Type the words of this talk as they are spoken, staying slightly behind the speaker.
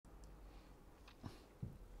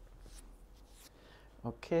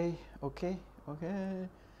Okay, okay, okay.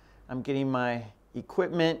 I'm getting my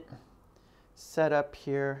equipment set up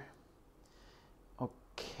here.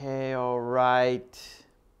 Okay, all right.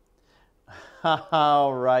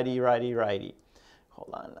 Righty.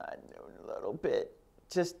 Hold on, a little bit,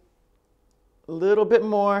 just a little bit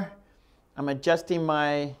more. I'm adjusting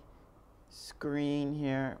my screen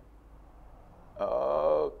here.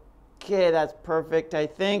 Okay, that's perfect, I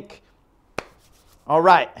think. All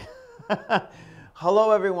right.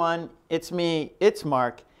 Hello, everyone. It's me, it's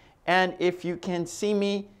Mark. And if you can see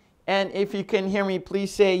me and if you can hear me,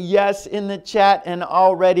 please say yes in the chat. And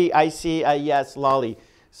already I see a yes, Lolly.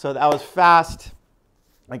 So that was fast.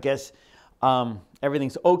 I guess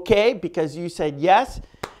everything's okay because you said yes.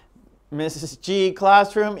 Mrs. G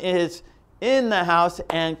Classroom is in the house,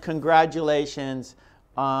 and congratulations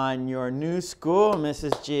on your new school,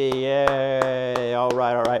 Mrs. G. Yay. All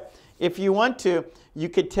right. If you want to, you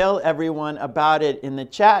could tell everyone about it in the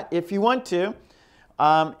chat if you want to.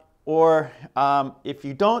 Or if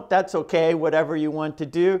you don't, that's okay. Whatever you want to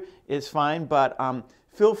do is fine. But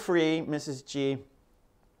feel free, Mrs. G,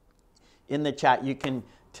 in the chat, you can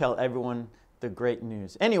tell everyone the great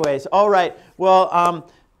news. Anyways, all right. Well,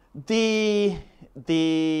 the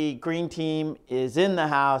green team is in the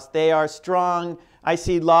house. They are strong. I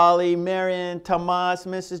see Lolly, Marion, Tomas,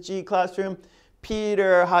 Mrs. G Classroom,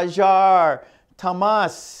 Peter, Hajar,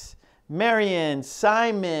 Tomas, Marion,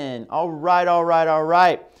 Simon. All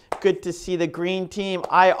right. Good to see the green team.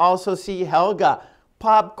 I also see Helga,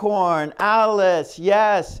 Popcorn, Alice,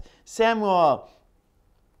 yes, Samuel.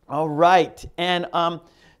 All right. And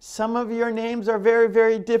some of your names are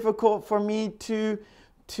very difficult for me to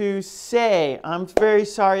say. I'm very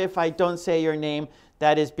sorry if I don't say your name.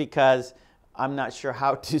 That is because I'm not sure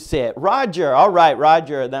how to say it. Roger. All right,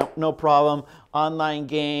 Roger. No problem. Online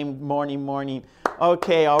game, morning.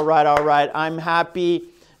 Okay, all right. I'm happy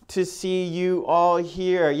to see you all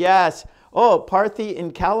here. Yes. Oh, Parthy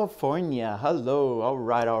in California. Hello. All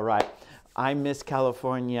right. I miss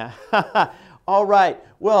California. All right.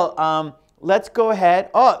 Well, let's go ahead.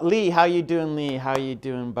 Oh, Lee, how you doing, Lee? How you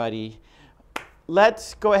doing, buddy?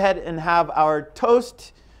 Let's go ahead and have our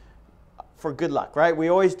toast for good luck, right? We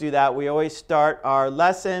always do that. We always start our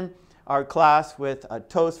lesson, our class, with a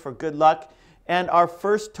toast for good luck. And our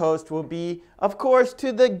first toast will be, of course,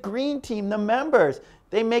 to the green team, the members.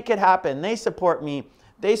 They make it happen. They support me.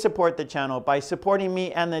 They support the channel. By supporting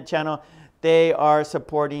me and the channel, they are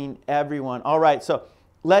supporting everyone. All right, so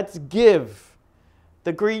let's give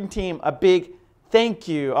the green team a big thank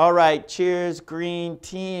you. All right, cheers, green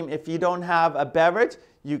team. If you don't have a beverage,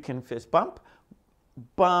 you can fist bump,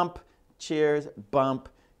 cheers, bump,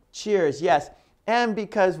 cheers. Yes, and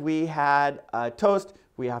because we had a toast,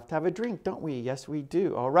 we have to have a drink, don't we? Yes, we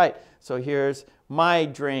do. All right, so here's my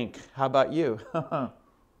drink. How about you?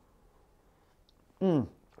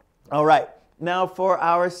 All right, now for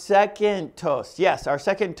our second toast. Yes, our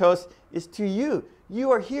second toast is to you.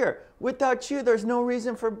 You are here. Without you, there's no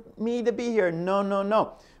reason for me to be here.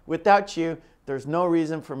 No. Without you, there's no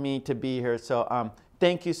reason for me to be here. So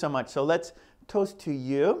thank you so much. So let's toast to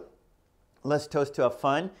you. Let's toast to a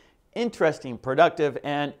fun, interesting, productive,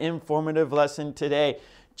 and informative lesson today.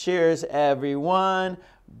 Cheers, everyone.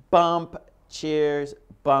 Bump, cheers,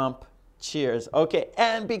 bump, cheers. Okay,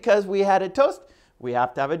 and because we had a toast, we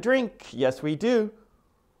have to have a drink. Yes, we do.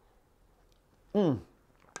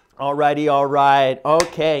 All right.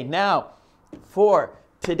 Okay, now for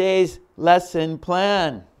today's lesson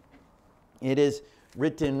plan. It is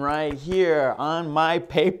written right here on my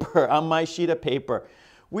paper, on my sheet of paper.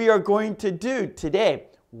 We are going to do today,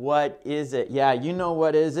 what is it? Yeah, you know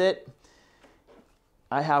what is it?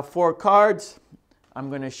 I have 4 cards. I'm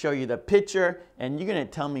going to show you the picture, and you're going to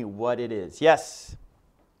tell me what it is. Yes.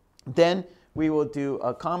 Then we will do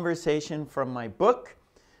a conversation from my book,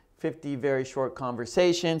 50 Very Short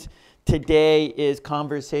Conversations. Today is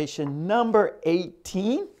conversation number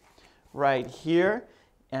 18, right here.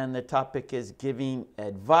 And the topic is giving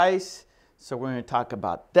advice. So we're going to talk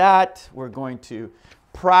about that. We're going to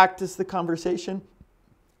practice the conversation.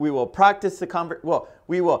 We will practice the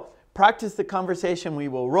conversation. We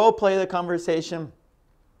will role play the conversation.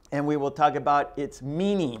 And we will talk about its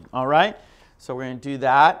meaning. All right? So we're going to do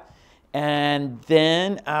that. And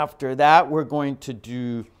then after that, we're going to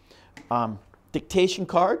do dictation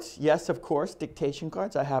cards. Yes, of course, dictation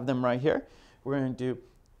cards. I have them right here. We're going to do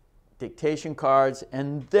dictation cards.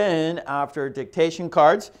 And then after dictation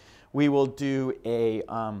cards, we will do a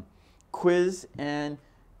quiz and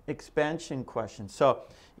expansion question. So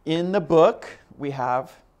in the book, we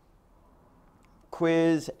have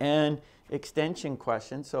quiz and extension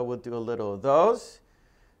questions. So we'll do a little of those.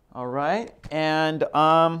 All right. And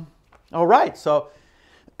all right. So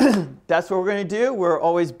that's what we're going to do. We're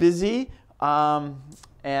always busy.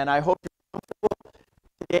 And I hope you're comfortable.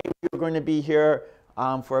 Today we're going to be here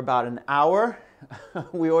for about an hour.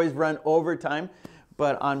 We always run overtime,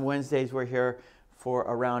 but on Wednesdays we're here for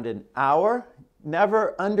around an hour.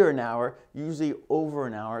 Never under an hour, usually over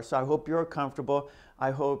an hour. So I hope you're comfortable.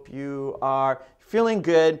 I hope you are feeling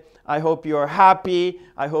good. I hope you are happy.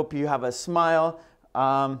 I hope you have a smile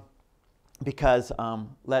because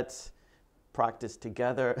let's practice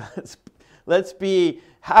together. Let's be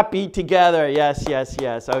happy together. Yes, yes,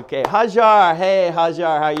 yes. Okay. Hajar. Hey,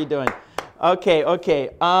 Hajar. How you doing? Okay, okay.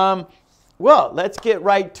 Well, let's get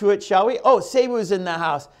right to it, shall we? Oh, Seiwu's in the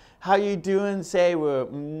house. How you doing,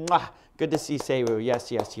 Seiwu? Mwah. Good to see Seiwu.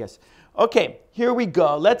 Yes, yes, yes. Okay, here we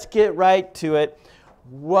go. Let's get right to it.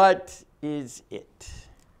 What is it?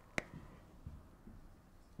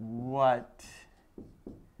 What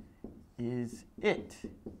is it?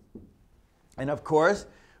 And of course,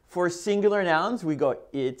 for singular nouns, we go,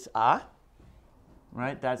 it's a.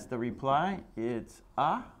 Right, that's the reply. It's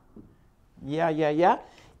a. Yeah, yeah, yeah.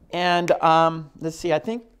 And let's see, I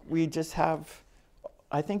think we just have,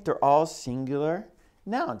 I think they're all singular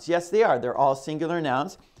nouns. Yes, they are. They're all singular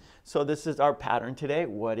nouns. So this is our pattern today.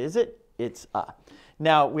 What is it? It's a.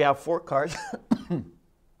 Now, we have 4 cards.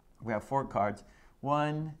 We have 4 cards.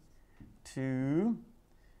 1, 2,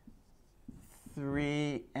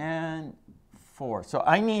 3, and 4. So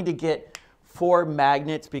I need to get 4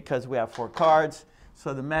 magnets because we have 4 cards.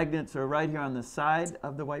 So the magnets are right here on the side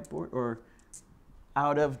of the whiteboard, or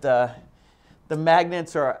out of the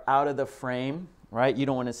magnets are out of the frame, right? You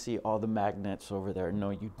don't want to see all the magnets over there. No,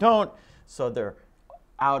 you don't. So they're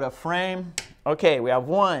out of frame. Okay, we have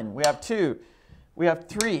 1, we have 2, we have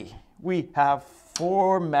 3, we have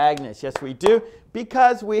 4 magnets. Yes, we do,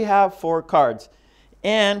 because we have 4 cards.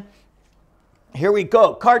 And here we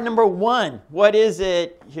go. Card number 1. What is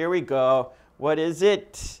it? Here we go. What is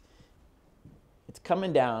it? It's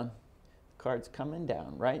coming down. The card's coming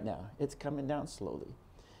down right now. It's coming down slowly.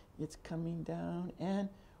 It's coming down. And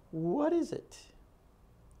what is it?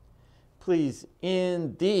 Please,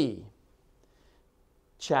 in the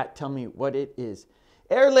chat, tell me what it is.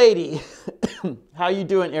 Air Lady. How you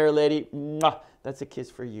doing, Air Lady? Mwah. That's a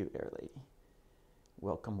kiss for you, Air Lady.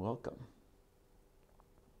 Welcome, welcome.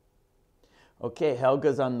 Okay,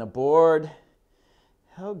 Helga's on the board.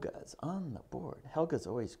 Helga's on the board. Helga's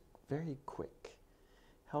always very quick.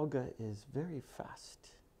 Helga is very fast.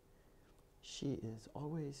 She is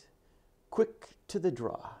always quick to the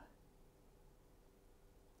draw.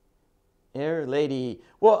 Air Lady.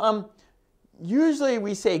 Well, usually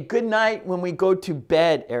we say good night when we go to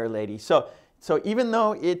bed, Air Lady. So even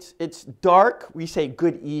though it's dark, we say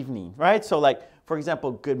good evening, right? So like, for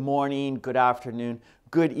example, good morning, good afternoon,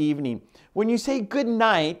 good evening. When you say good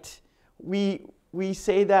night, we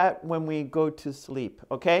say that when we go to sleep,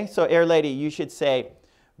 okay? So Air Lady, you should say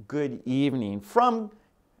good evening from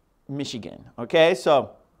Michigan, okay?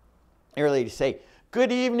 So Air Lady, say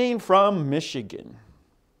good evening from Michigan.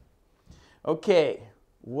 Okay,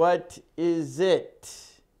 what is it?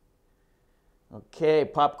 Okay,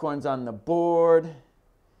 popcorn's on the board.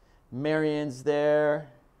 Marion's there.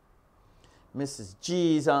 Mrs.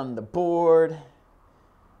 G's on the board.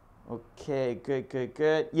 Okay, good, good,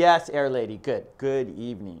 good. Yes, Air Lady, good. Good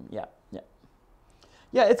evening. Yeah, yeah.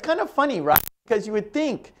 Yeah, it's kind of funny, right? Because you would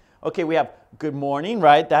think, okay, we have good morning,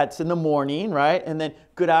 right? That's in the morning, right? And then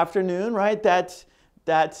good afternoon, right? That's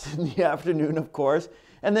in the afternoon, of course.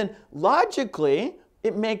 And then logically,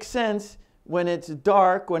 it makes sense when it's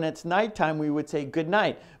dark, when it's nighttime, we would say good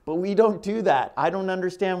night. But we don't do that. I don't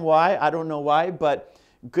understand why. I don't know why, but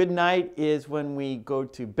good night is when we go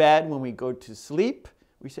to bed, when we go to sleep.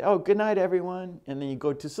 We say, oh, good night, everyone, and then you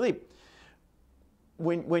go to sleep.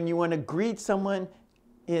 When you want to greet someone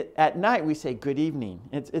at night, we say good evening.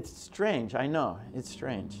 It's strange, I know, it's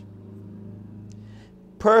strange.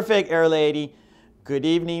 Perfect, Air Lady. Good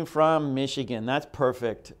evening from Michigan. That's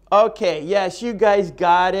perfect. Okay, yes, you guys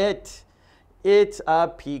got it. It's a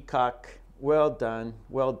peacock. Well done,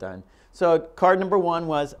 well done. So card number 1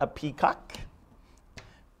 was a peacock.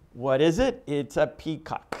 What is it? It's a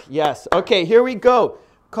peacock. Yes. Okay, here we go.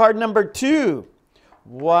 Card number 2.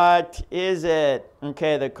 What is it?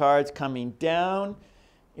 Okay, the card's coming down.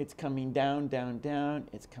 It's coming down, down, down.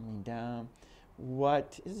 It's coming down.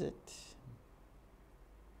 What is it?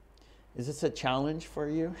 Is this a challenge for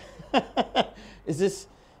you? Is this?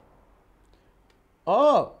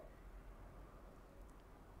 Oh,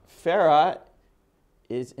 Farah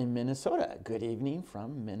is in Minnesota. Good evening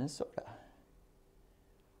from Minnesota.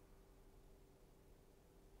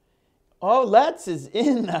 Oh, Let's is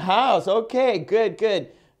in the house. Okay, good,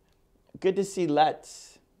 good. Good to see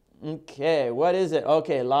Let's. Okay, what is it?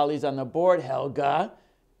 Okay, Lolly's on the board. Helga.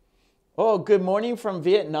 Oh, good morning from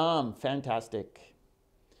Vietnam. Fantastic.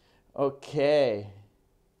 Okay.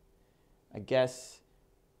 I guess.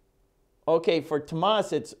 Okay, for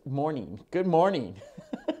Tomas, it's morning. Good morning.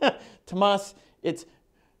 Tomas, it's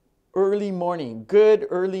early morning. Good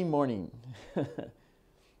early morning.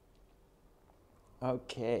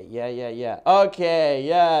 Okay, yeah. Okay,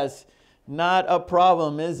 yes. Not a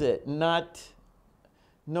problem, is it? No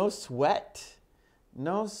sweat.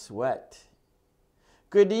 No sweat.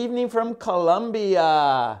 Good evening from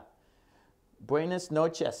Colombia. Buenas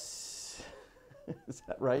noches. Is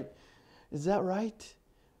that right? Is that right?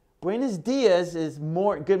 Buenos dias is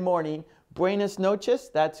good morning. Buenas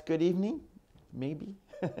noches, that's good evening, maybe.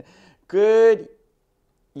 Good.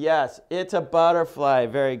 Yes, it's a butterfly.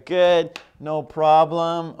 Very good. No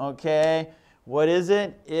problem. Okay. What is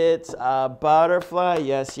it? It's a butterfly.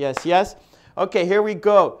 Yes. Okay, here we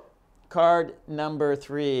go. Card number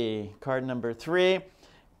 3. Card number 3.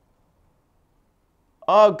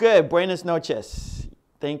 Oh, good. Buenas noches.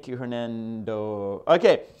 Thank you, Hernando.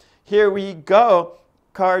 Okay, here we go.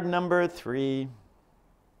 Card number 3.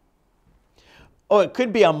 Oh, it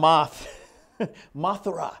could be a moth.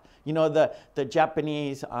 Mothra. You know, the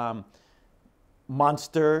Japanese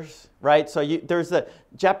monsters, right? So there's the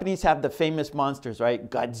Japanese have the famous monsters, right?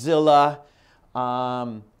 Godzilla.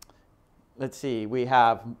 Let's see, we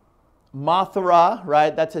have Mothra,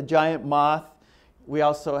 right? That's a giant moth. We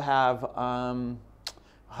also have,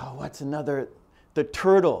 what's another? The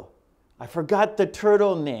turtle. I forgot the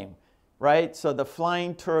turtle name, right? So the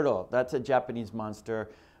flying turtle, that's a Japanese monster.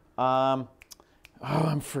 I'm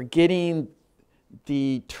forgetting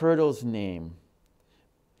the turtle's name.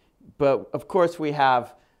 But of course we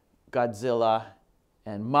have Godzilla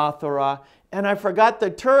and Mothra. And I forgot the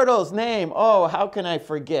turtle's name. Oh, how can I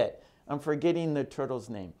forget? I'm forgetting the turtle's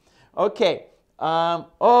name. Okay.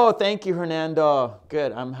 Oh, thank you, Hernando.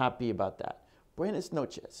 Good. I'm happy about that. Buenas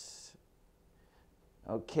noches.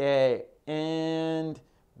 Okay. And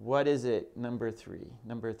what is it? Number 3.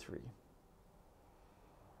 Number 3.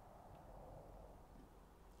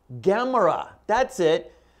 Gamera. That's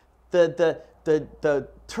it. The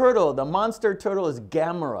turtle, the monster turtle is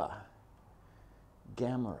Gamera.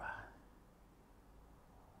 Gamera.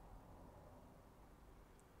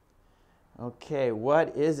 Okay,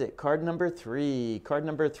 what is it? Card number 3. Card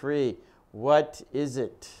number 3. What is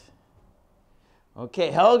it?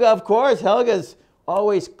 Okay, Helga, of course. Helga's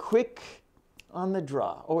always quick on the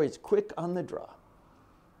draw. Always quick on the draw.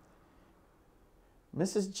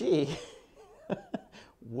 Mrs. G.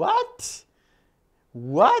 What?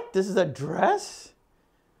 What? This is a dress?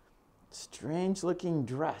 Strange looking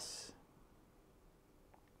dress.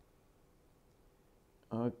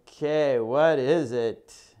 Okay, what is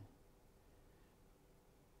it?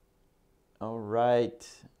 All right.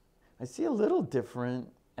 I see a little different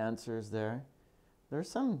answers there. There are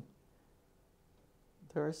some.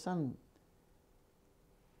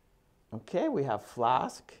 Okay, we have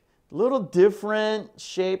flask. Little different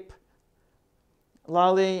shape,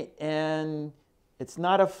 Lolly, and it's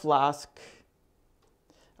not a flask.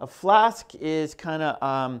 A flask is kind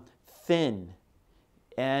of thin,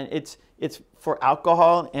 and it's for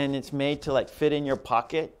alcohol, and it's made to like fit in your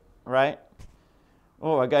pocket, right?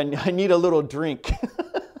 Oh, I need a little drink.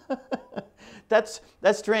 That's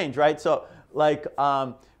strange, right? So like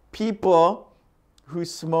people who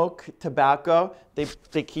smoke tobacco, they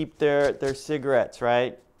keep their cigarettes,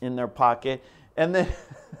 right, in their pocket, and then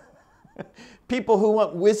people who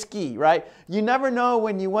want whiskey, right? You never know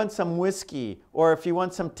when you want some whiskey or if you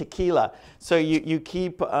want some tequila. So you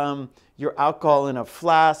keep your alcohol in a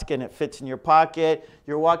flask and it fits in your pocket.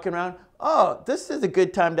 You're walking around. Oh, this is a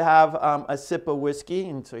good time to have a sip of whiskey.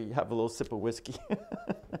 And so you have a little sip of whiskey.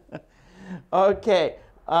 Okay.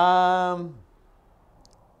 No,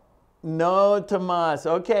 Tomas.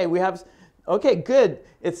 Okay, we have. Okay, good.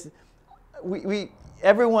 It's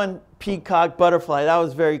everyone peacock, butterfly. That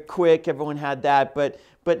was very quick. Everyone had that. But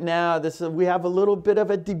now we have a little bit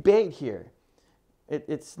of a debate here.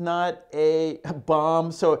 It's not a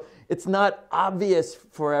bomb, so it's not obvious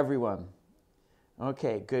for everyone.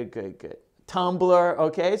 Okay, good. Tumblr.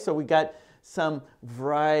 Okay, so we got some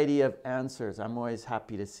variety of answers. I'm always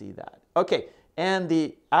happy to see that. Okay,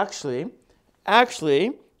 and actually,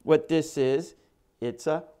 what this is, it's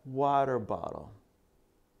a water bottle.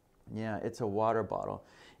 Yeah, it's a water bottle.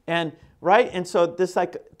 And so this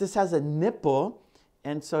has a nipple,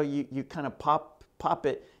 and so you kind of pop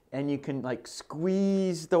it, and you can like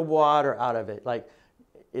squeeze the water out of it. Like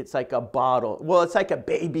it's like a bottle. Well, it's like a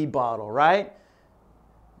baby bottle, right?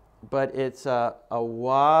 But it's a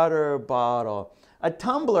water bottle. A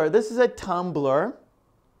tumbler, this is a tumbler,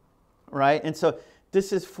 right? And so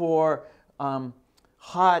this is for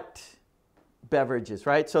hot beverages,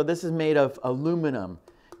 right? So this is made of aluminum.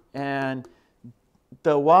 And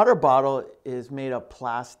the water bottle is made of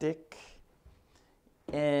plastic.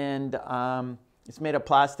 And it's made of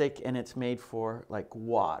plastic and it's made for like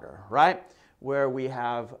water, right? Where we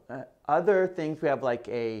have other things, we have like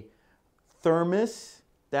a thermos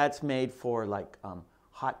that's made for like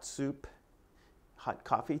hot soup, hot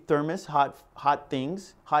coffee, thermos, hot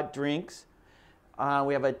things, hot drinks.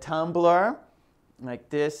 We have a tumbler, like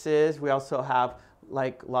this is. We also have,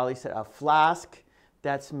 like Lolly said, a flask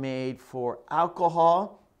that's made for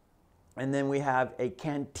alcohol. And then we have a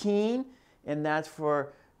canteen, and that's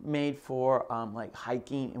made for like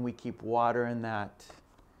hiking, and we keep water in that.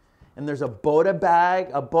 And there's a bota bag.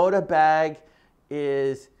 A bota bag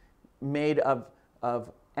is made of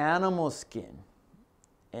animal skin.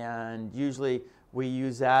 And usually we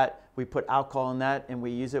use that, we put alcohol in that, and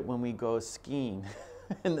we use it when we go skiing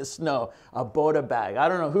in the snow. A bota bag. I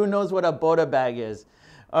don't know, who knows what a bota bag is?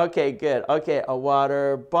 Okay, good. Okay, a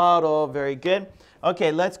water bottle, very good.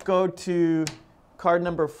 Okay, let's go to card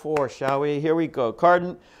number 4, shall we? Here we go.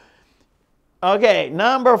 Okay,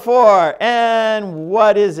 number 4. And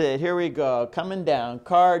what is it? Here we go. Coming down.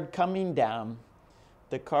 Card coming down.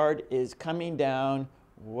 The card is coming down.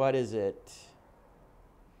 What is it?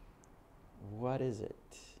 What is it?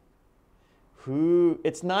 Who?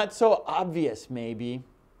 It's not so obvious, maybe.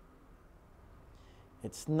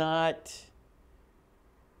 It's not.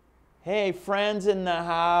 Hey, friends in the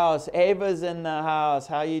house. Ava's in the house.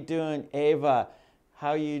 How you doing, Ava?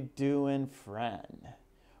 How you doing, friend?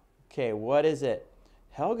 Okay, what is it?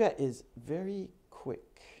 Helga is very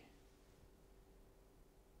quick.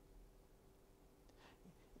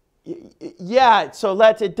 Yeah, so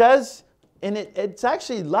it does, and it's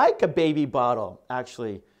actually like a baby bottle,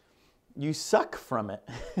 actually. You suck from it.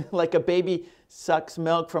 Like a baby sucks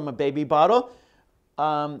milk from a baby bottle.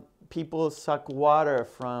 People suck water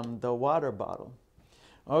from the water bottle.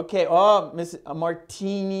 Okay, oh, Miss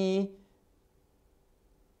Martini.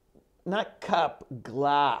 Not cup,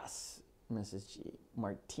 glass, Mrs. G.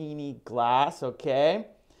 Martini glass, okay.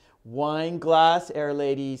 Wine glass, Air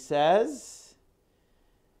Lady says.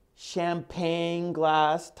 Champagne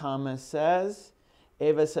glass, Thomas says.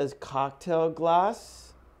 Ava says cocktail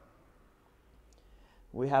glass.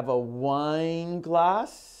 We have a wine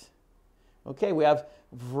glass. Okay, we have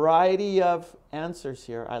variety of answers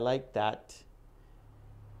here. I like that.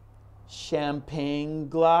 Champagne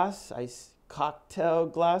glass, cocktail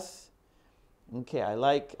glass. Okay, I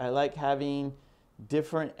like having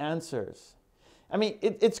different answers. I mean,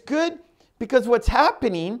 it's good because what's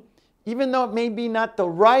happening, even though it may be not the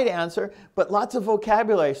right answer, but lots of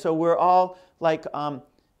vocabulary. So we're all like,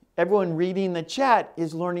 everyone reading the chat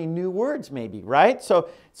is learning new words maybe, right? So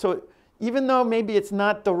even though maybe it's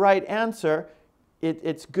not the right answer,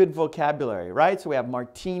 it's good vocabulary, right? So we have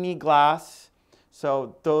martini glass.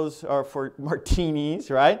 So those are for martinis,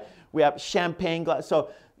 right? We have champagne glass.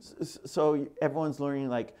 So everyone's learning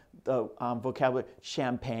like the vocabulary,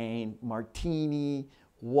 champagne, martini,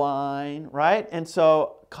 wine, right? And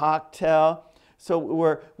so cocktail. So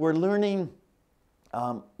we're learning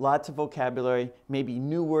lots of vocabulary, maybe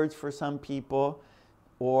new words for some people,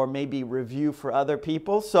 or maybe review for other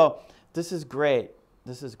people. So this is great.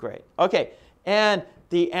 This is great. Okay, and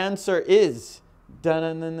the answer is,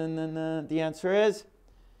 the answer is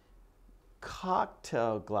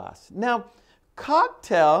cocktail glass. Now,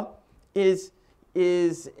 cocktail is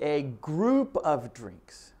a group of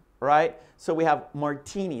drinks, right? So we have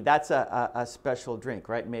martini. That's a special drink,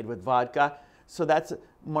 right? Made with vodka. So that's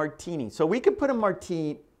martini. So we could put a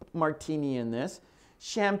martini in this.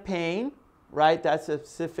 Champagne, right? That's a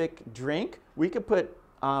specific drink. We could put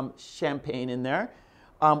champagne in there.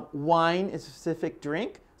 Wine is a specific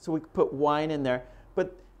drink. So we could put wine in there.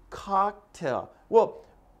 But cocktail. Well,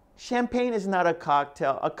 champagne is not a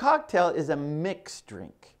cocktail. A cocktail is a mixed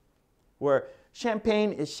drink where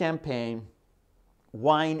champagne is champagne,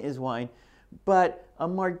 wine is wine, but a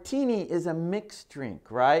martini is a mixed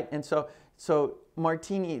drink, right? And so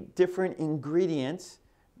martini, different ingredients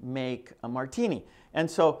make a martini. And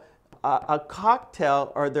so a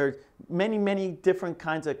cocktail, or there are many, many different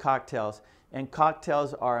kinds of cocktails, and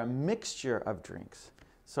cocktails are a mixture of drinks.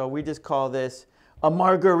 So we just call this a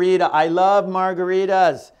margarita. I love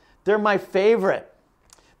margaritas. They're my favorite.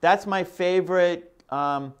 That's my favorite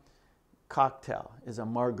cocktail, is a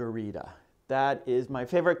margarita. That is my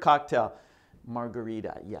favorite cocktail.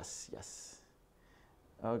 Margarita, yes, yes.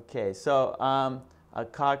 Okay, so a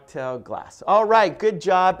cocktail glass. All right, good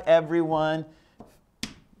job, everyone.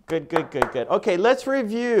 Good, good, good, good. Okay, let's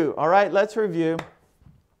review. All right, let's review.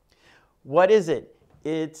 What is it?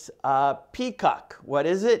 It's a peacock. What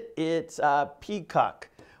is it? It's a peacock.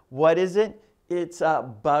 What is it? It's a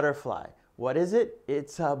butterfly. What is it?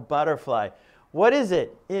 It's a butterfly. What is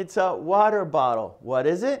it? It's a water bottle. What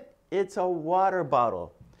is it? It's a water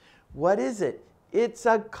bottle. What is it? It's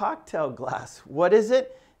a cocktail glass. What is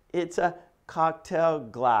it? It's a cocktail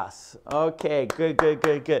glass. Okay, good, good,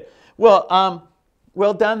 good, good. Well,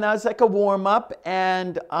 well done. That was like a warm-up.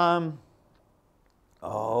 And,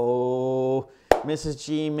 oh, Mrs.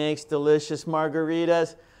 G makes delicious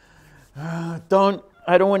margaritas. I don't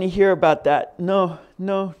want to hear about that. No,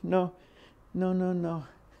 no, no, no, no, no.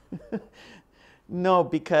 No,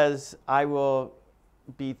 because I will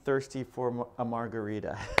be thirsty for a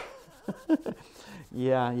margarita.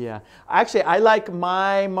 Yeah, yeah. Actually, I like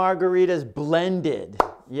my margaritas blended.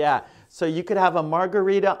 Yeah, so you could have a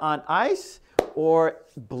margarita on ice or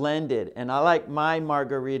blended, and I like my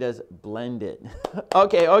margaritas blended.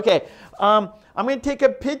 Okay, okay. I'm going to take a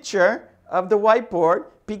picture of the whiteboard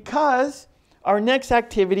because our next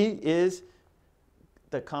activity is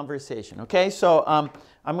the conversation. Okay, so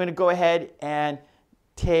I'm going to go ahead and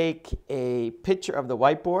take a picture of the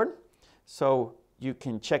whiteboard so you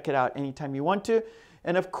can check it out anytime you want to.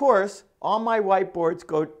 And of course, all my whiteboards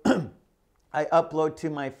go, I upload to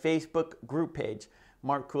my Facebook group page,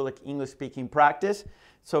 Mark Kulek English Speaking Practice.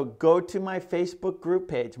 So go to my Facebook group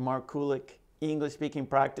page, Mark Kulek English Speaking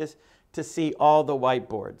Practice, to see all the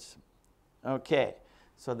whiteboards. Okay,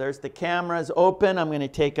 so there's the cameras open. I'm going to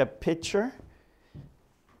take a picture.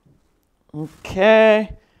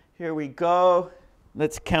 Okay, here we go.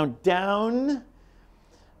 Let's count down.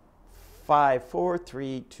 5, 4,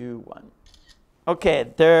 3, 2, 1.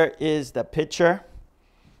 Okay, there is the picture.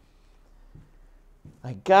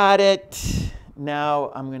 I got it.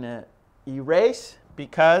 Now I'm going to erase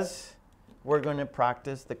because we're going to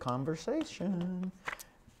practice the conversation.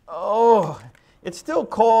 Oh, it's still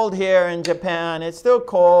cold here in Japan. It's still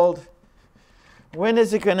cold. When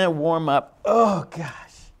is it going to warm up? Oh,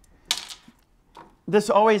 gosh. This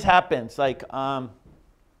always happens. Like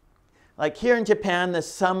here in Japan, the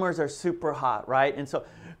summers are super hot, right? And so,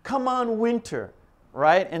 come on, winter,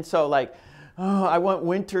 right? And so like, oh, I want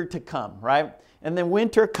winter to come, right? And then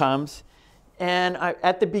winter comes, and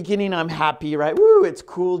at the beginning, I'm happy, right? Woo, it's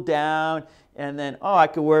cooled down. And then, oh, I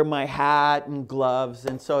could wear my hat and gloves.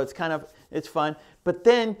 And so it's fun. But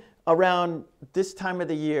then around this time of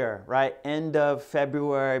the year, right? End of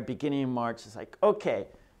February, beginning of March, it's like, okay,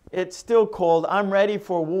 it's still cold. I'm ready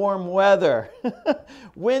for warm weather.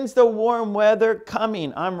 When's the warm weather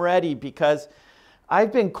coming? I'm ready because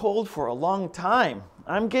I've been cold for a long time.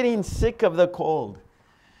 I'm getting sick of the cold.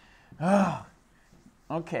 Oh,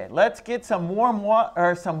 okay, let's get some warm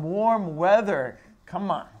weather.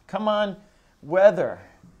 Come on, weather.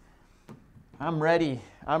 I'm ready.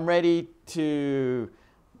 I'm ready to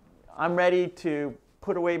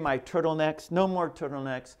put away my turtlenecks. No more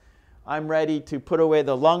turtlenecks. I'm ready to put away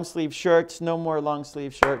the long sleeve shirts. No more long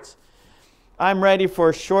sleeve shirts. I'm ready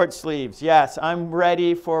for short sleeves. Yes, I'm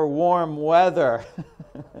ready for warm weather.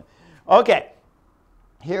 Okay,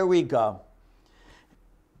 here we go.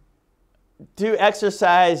 Do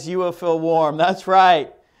exercise, you will feel warm. That's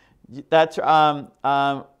right. That's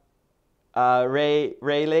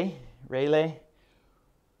Rayleigh.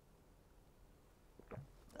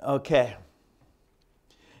 Okay.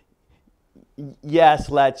 Yes,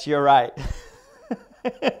 Letch, you're right.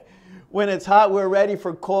 When it's hot, we're ready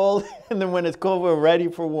for cold, and then when it's cold, we're ready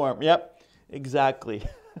for warm. Yep, exactly.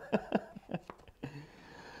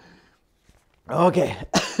 Okay.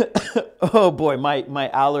 Oh boy,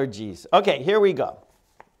 my allergies. Okay, here we go.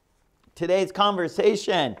 Today's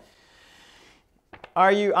conversation.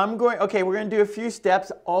 Okay, we're going to do a few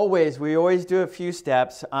steps. We always do a few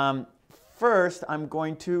steps. First, I'm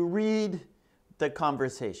going to read the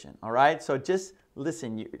conversation, all right? So just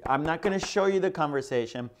listen. I'm not going to show you the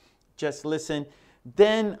conversation. Just listen.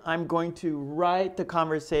 Then I'm going to write the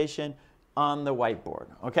conversation on the whiteboard,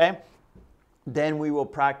 okay? Then we will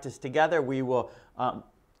practice together. We will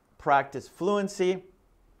practice fluency.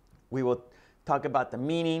 We will talk about the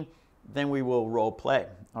meaning. Then we will role play,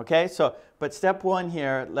 okay? So, but step one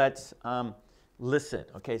here, let's listen,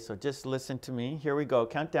 okay? So just listen to me. Here we go.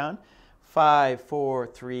 Count down. 5, 4,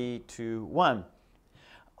 3, 2, 1.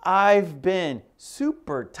 I've been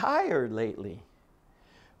super tired lately.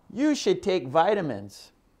 You should take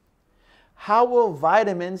vitamins. How will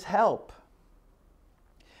vitamins help?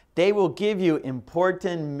 They will give you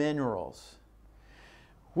important minerals.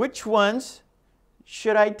 Which ones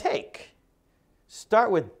should I take?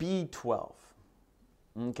 Start with B12.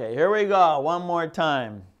 Okay, here we go. One more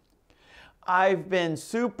time. I've been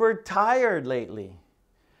super tired lately.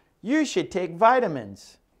 You should take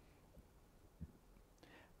vitamins.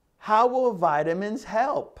 How will vitamins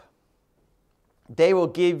help? They will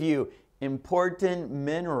give you important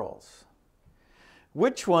minerals.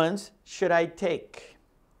 Which ones should I take?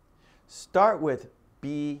 Start with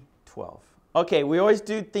B12. Okay, we always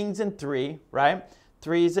do things in 3, right?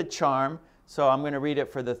 3 is a charm, so I'm going to read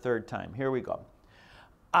it for the 3rd time. Here we go.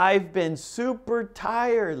 I've been super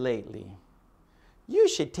tired lately. You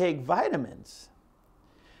should take vitamins.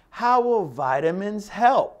 How will vitamins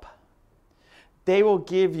help? They will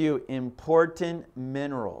give you important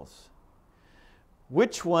minerals.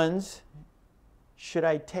 Which ones should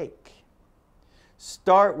I take?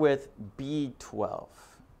 Start with B12.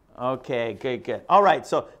 Okay, good, good. All right,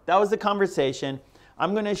 so that was the conversation.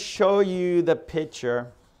 I'm going to show you the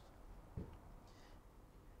picture.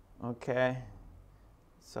 Okay.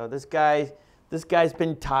 So this guy's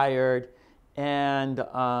been tired, and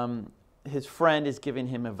his friend is giving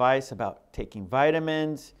him advice about taking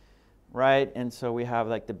vitamins, right? And so we have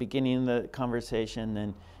like the beginning of the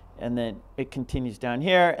conversation, and then it continues down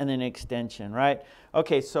here, and then extension, right?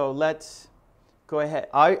 Okay, so let's go ahead.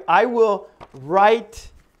 I will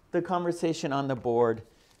write the conversation on the board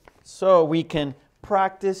so we can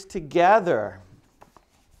practice together.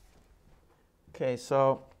 Okay,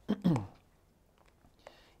 so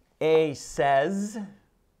A says,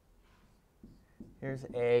 here's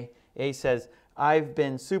A. A says, I've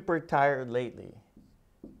been super tired lately.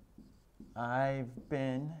 My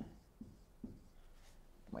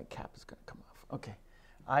cap is going to come off. Okay.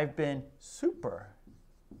 I've been super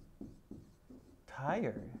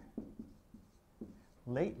tired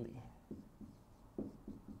lately.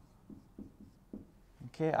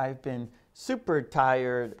 Okay, I've been super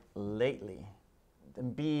tired lately.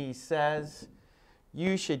 Then B says,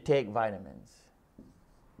 you should take vitamins.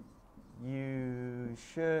 You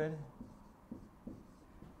should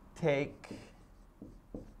take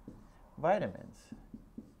vitamins.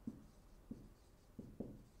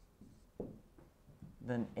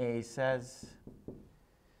 Then A says,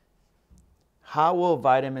 how will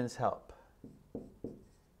vitamins help?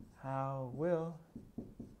 How will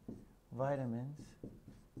vitamins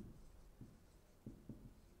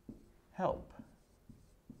help?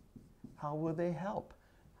 How will they help?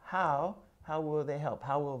 How will they help?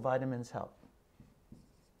 How will vitamins help?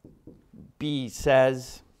 B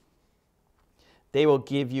says, they will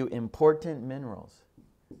give you important minerals.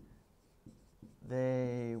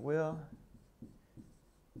 They will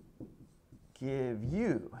give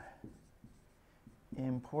you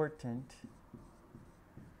important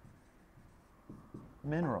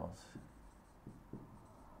minerals.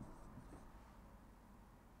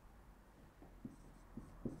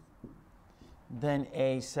 Then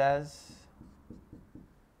A says,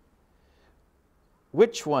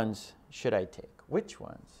 which ones should I take? Which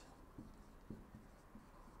ones?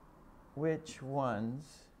 Which ones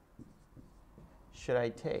should I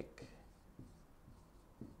take?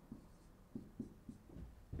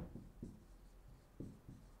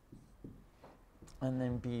 And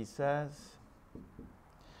then B says,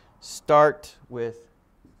 start with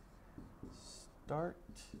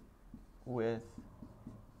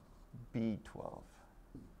B12.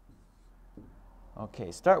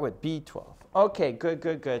 Okay, start with B12. Okay, good,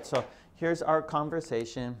 good, good. So here's our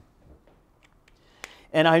conversation.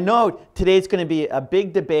 And I know today's going to be a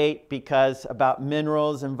big debate because about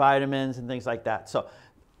minerals and vitamins and things like that. So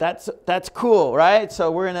that's cool, right?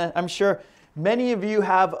 So I'm sure many of you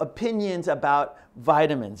have opinions about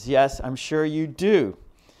vitamins. Yes, I'm sure you do.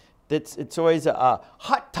 It's always a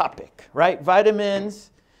hot topic, right?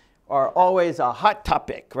 Vitamins are always a hot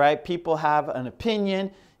topic, right? People have an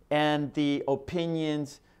opinion, and the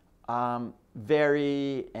opinions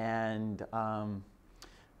vary, and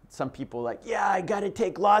some people like, yeah, I got to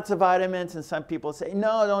take lots of vitamins, and some people say,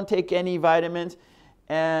 no, don't take any vitamins,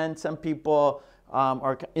 and some people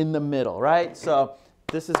are in the middle, right? So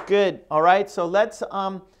this is good, all right? So let's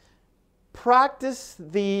practice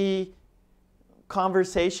the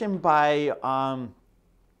conversation by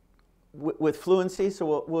with fluency.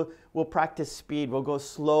 So we'll practice speed. We'll go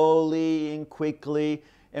slowly and quickly,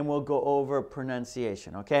 and we'll go over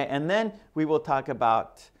pronunciation, okay? And then we will talk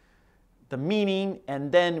about the meaning,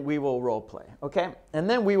 and then we will role play, okay? And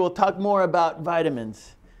then we will talk more about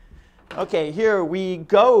vitamins. Okay, here we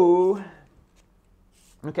go.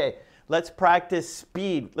 Okay, let's practice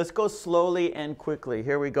speed. Let's go slowly and quickly.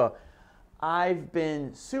 Here we go. I've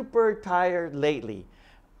been super tired lately.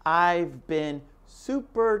 I've been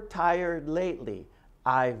super tired lately.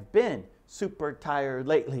 I've been super tired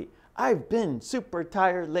lately. I've been super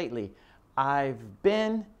tired lately. I've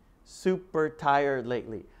been super tired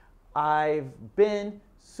lately. I've been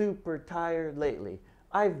super tired lately.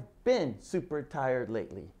 I've been super tired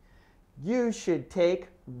lately. You should take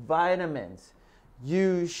vitamins.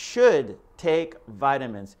 You should take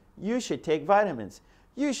vitamins. You should take vitamins.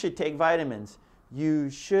 You should take vitamins. You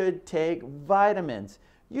should take vitamins.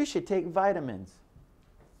 You should take vitamins.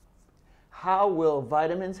 How will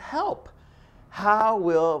vitamins help? How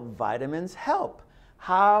will vitamins help?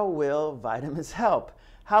 How will vitamins help?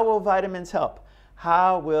 How will vitamins help?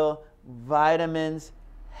 How will vitamins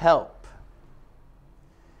help?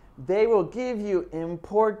 They will give you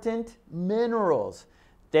important minerals.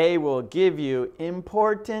 They will give you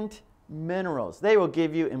important minerals. They will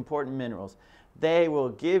give you important minerals. They will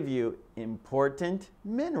give you important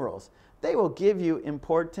minerals. They will give you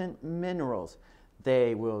important minerals.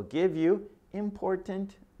 They will give you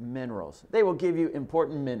important minerals. They will give you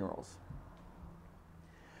important minerals.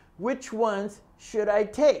 Which ones should I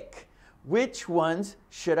take? Which ones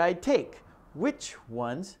should I take? Which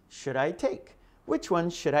ones should I take? Which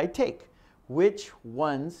ones should I take? Which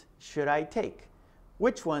ones should I take?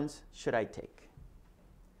 Which ones should I take?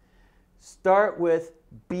 Start with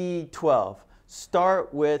B12.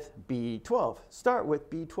 Start with B12. Start with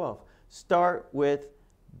B12. Start with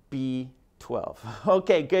B12.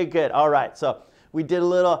 Okay, good, good. All right, so we did a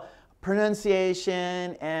little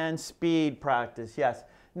pronunciation and speed practice. Yes.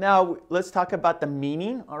 Now let's talk about the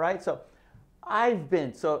meaning. All right, so I've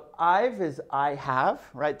been. So I've is I have,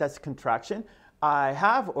 right? That's contraction. I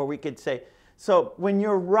have, or we could say, so when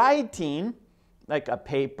you're writing like a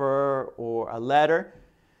paper or a letter,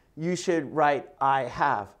 you should write I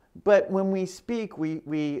have. But when we speak,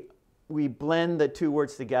 we blend the two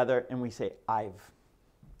words together and we say I've.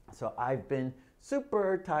 So I've been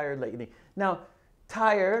super tired lately. Now,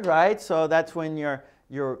 tired, right? So that's when you're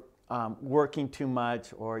working too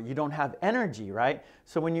much or you don't have energy, right?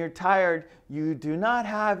 So when you're tired, you do not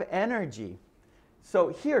have energy. So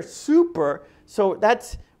here, super, so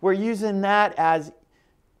that's, we're using that as,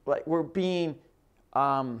 like, we're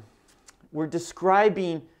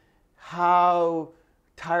describing how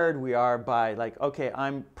tired we are by, like, okay,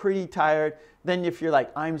 I'm pretty tired. Then if you're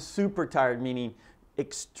like, I'm super tired, meaning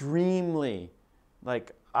extremely,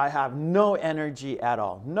 like, I have no energy at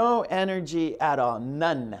all. No energy at all.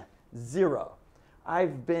 None. Zero.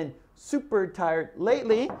 I've been super tired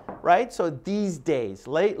lately, right? So these days.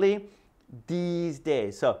 Lately, these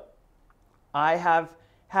days. So I have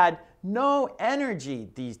had no energy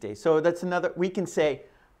these days. So that's another, we can say,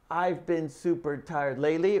 I've been super tired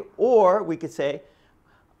lately, or we could say,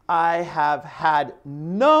 I have had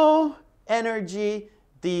no energy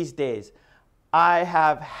these days. I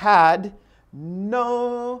have had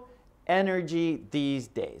no energy these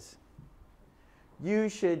days. You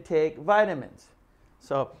should take vitamins.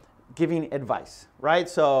 So giving advice, right?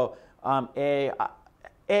 So A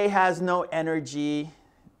has no energy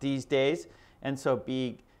these days, and so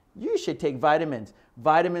B, you should take vitamins.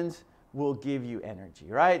 Vitamins will give you energy,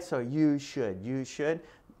 right? So you should.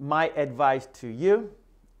 My advice to you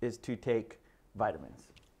is to take vitamins.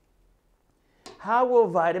 How will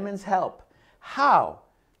vitamins help? How?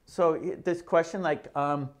 So this question, like,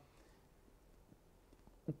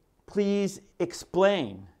 please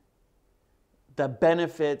explain the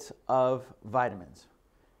benefits of vitamins.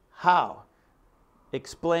 How?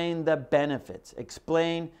 Explain the benefits.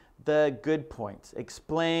 Explain the good points.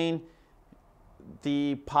 Explain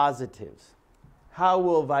the positives. How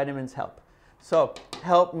will vitamins help? So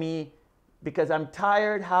help me because I'm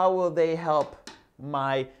tired. How will they help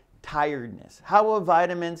my tiredness? How will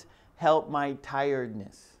vitamins help my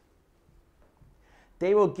tiredness?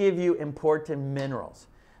 They will give you important minerals.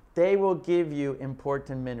 They will give you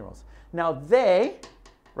important minerals. Now they,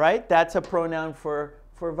 right, that's a pronoun for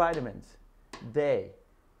vitamins. They,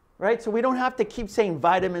 right? So we don't have to keep saying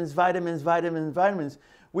vitamins, vitamins, vitamins, vitamins.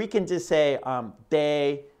 We can just say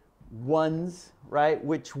they, ones, right?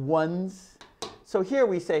 Which ones? So here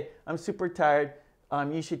we say, I'm super tired.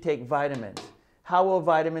 You should take vitamins. How will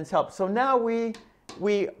vitamins help? So now we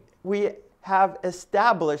have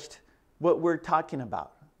established what we're talking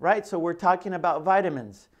about, right? So we're talking about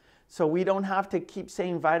vitamins. So we don't have to keep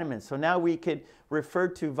saying vitamins. So now we could refer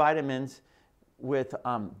to vitamins with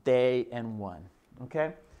they and one,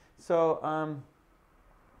 okay? So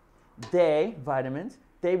they, vitamins,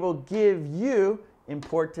 they will give you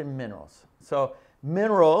important minerals. So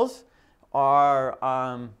minerals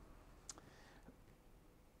are,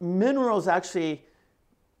 minerals actually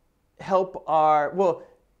help our, well,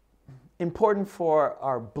 important for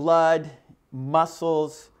our blood,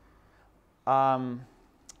 muscles,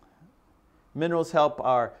 Minerals help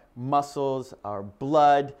our muscles, our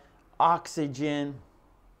blood, oxygen,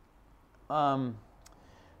 our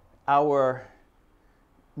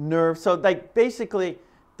nerves. So like basically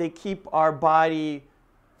they keep our body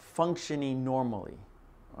functioning normally.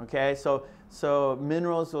 Okay, so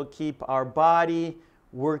minerals will keep our body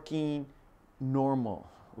working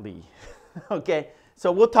normally. Okay,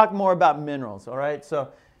 so we'll talk more about minerals, all right?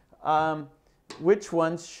 So which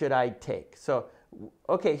ones should I take? So,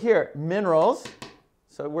 okay, here, minerals.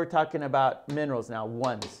 So we're talking about minerals now,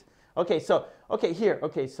 ones. Okay, so, okay, here,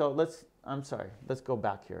 okay, so let's go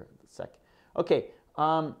back here a second. Okay,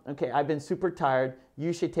 okay, I've been super tired.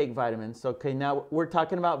 You should take vitamins. Okay, now we're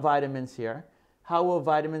talking about vitamins here. How will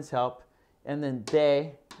vitamins help? And then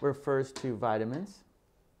they refers to vitamins.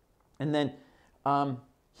 And then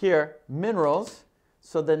here, minerals.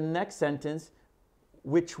 So the next sentence,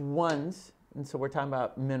 which ones? And so we're talking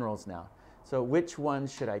about minerals now. So which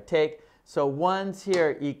ones should I take? So ones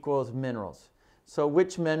here equals minerals. So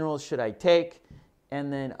which minerals should I take?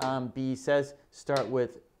 And then B says start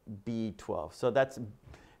with B12. So that's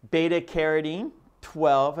beta carotene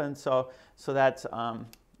 12, and so that's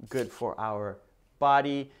good for our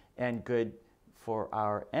body and good for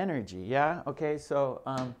our energy. Yeah. Okay. So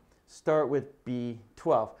start with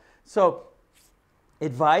B12. So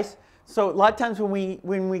advice. So a lot of times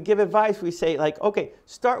when we give advice, we say like, okay,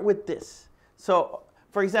 start with this. So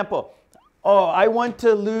for example, oh, I want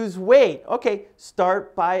to lose weight. Okay,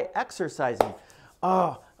 start by exercising.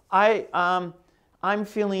 Oh, I'm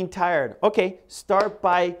feeling tired. Okay, start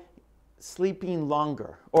by sleeping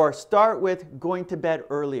longer, or start with going to bed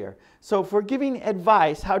earlier. So if we're giving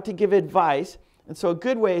advice, how to give advice, and so a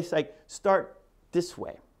good way is like start this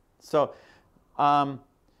way. So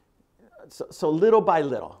so little by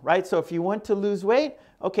little, right? So if you want to lose weight,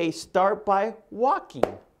 okay, start by walking,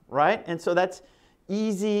 right? And so that's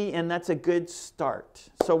easy and that's a good start.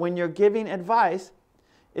 So when you're giving advice,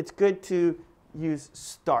 it's good to use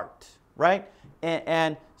start, right?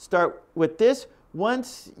 And start with this.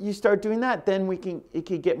 Once you start doing that, then it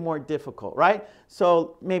can get more difficult, right?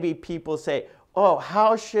 So maybe people say, oh,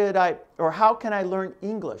 how can I learn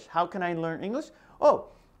English? How can I learn English? Oh,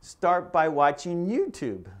 start by watching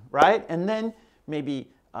YouTube, right? And then maybe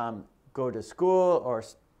go to school or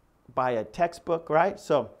buy a textbook, right?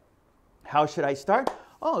 So how should I start?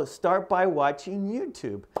 Oh, start by watching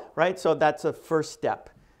YouTube, right? So that's a first step.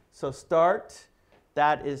 So start,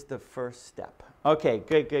 that is the first step. Okay,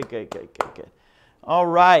 good. All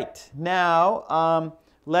right, now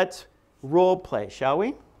let's role play, shall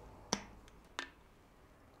we?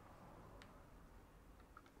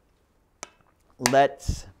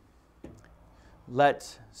 Let's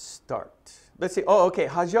start. Let's see. Oh, okay,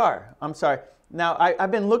 Hajar. I'm sorry. Now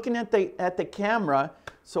I've been looking at the camera,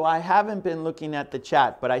 so I haven't been looking at the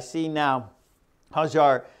chat. But I see now,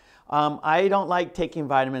 Hajar. I don't like taking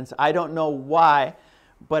vitamins. I don't know why,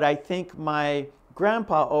 but I think my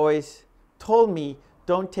grandpa always told me,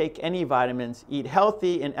 don't take any vitamins. Eat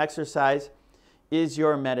healthy and exercise is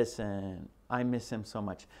your medicine. I miss him so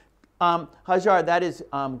much. Hajar, that is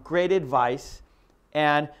great advice.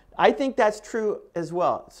 And I think that's true as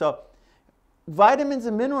well. So vitamins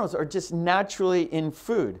and minerals are just naturally in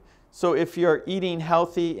food. So if you're eating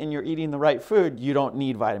healthy and you're eating the right food, you don't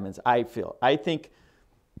need vitamins, I feel. I think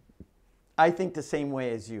the same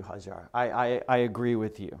way as you, Hajar. I agree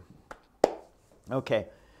with you. Okay.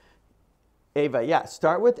 Ava, yeah,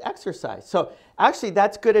 start with exercise. So actually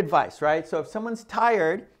that's good advice, right? So if someone's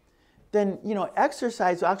tired, then,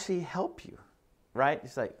 exercise will actually help you, right?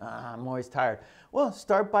 It's like, I'm always tired. Well,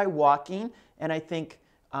 start by walking, and I think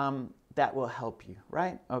that will help you,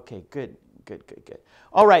 right? Okay, good.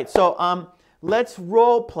 All right, so let's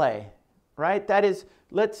role play, right? That is,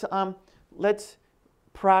 let's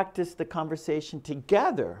practice the conversation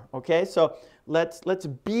together, okay? So let's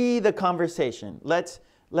be the conversation.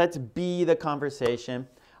 Let's be the conversation.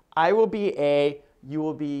 I will be A, you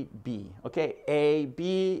will be B, okay? A,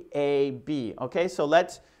 B, okay? So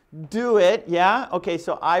let's do it, yeah? Okay,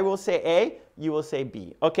 so I will say A, you will say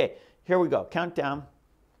B. Okay, here we go. Count down.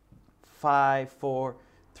 5, 4,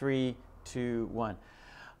 3, 2, 1.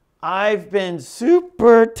 I've been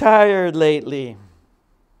super tired lately.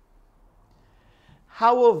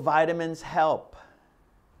 How will vitamins help?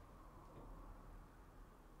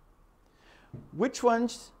 Which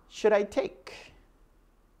ones should I take?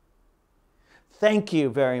 Thank you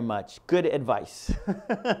very much. Good advice.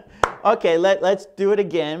 Okay, let's do it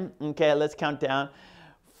again. Okay, let's count down.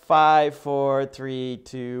 5, 4, 3,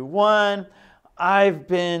 2, 1. I've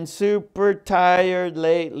been super tired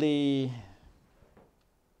lately.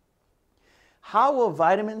 How will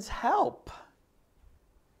vitamins help?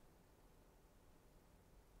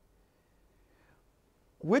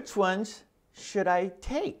 Which ones should I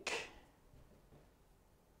take?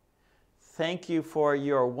 Thank you for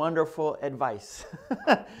your wonderful advice.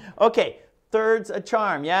 Okay, third's a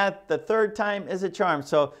charm. Yeah, the third time is a charm.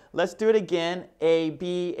 So let's do it again. A,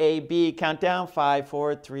 B, count down. 5,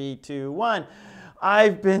 4, 3, 2, 1.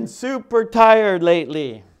 I've been super tired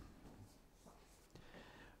lately.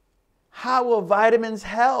 How will vitamins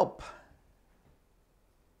help?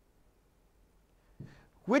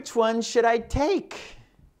 Which one should I take?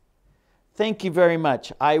 Thank you very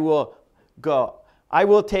much. I will go. I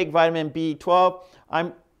will take vitamin B12.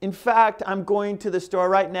 In fact, I'm going to the store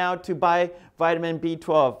right now to buy vitamin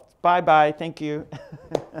B12. Bye-bye. Thank you.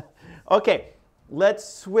 Okay, let's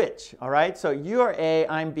switch. All right, so you're A,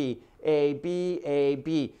 I'm B. A, B, A,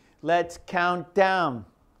 B. Let's count down.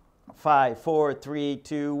 5, 4, 3,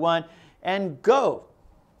 2, 1, and go.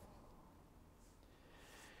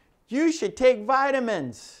 You should take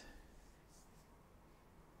vitamins.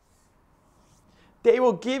 They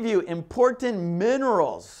will give you important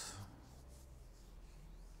minerals.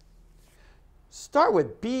 Start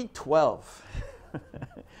with B12.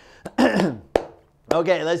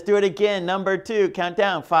 Okay, let's do it again. Number 2, count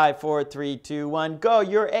down. 5, 4, 3, 2, 1, go.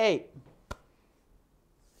 You're A.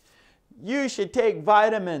 You should take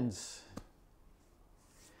vitamins.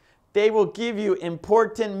 They will give you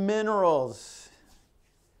important minerals.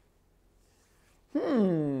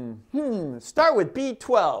 Start with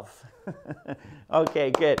B12.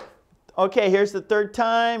 Okay, good. Okay, here's the third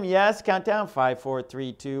time. Yes, count down. 5, 4,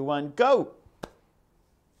 3, 2, 1, go.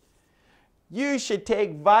 You should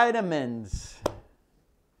take vitamins.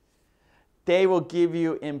 They will give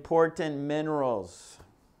you important minerals.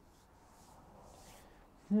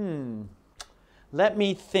 Let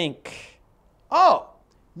me think. Oh,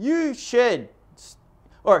 you should,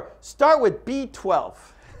 or start with B12.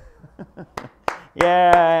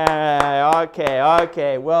 Yeah,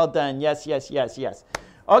 okay, well done. Yes.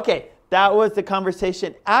 Okay, that was the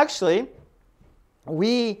conversation. Actually,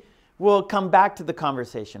 we will come back to the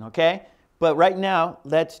conversation, okay? But right now,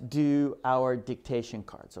 let's do our dictation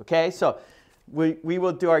cards, okay? So we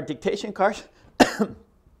will do our dictation cards.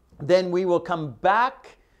 Then we will come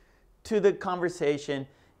back to the conversation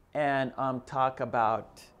and talk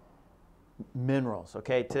about minerals,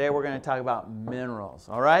 okay? Today we're going to talk about minerals,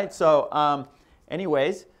 all right? So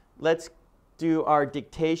anyways, let's do our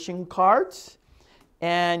dictation cards.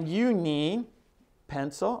 And you need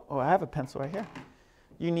pencil. Oh, I have a pencil right here.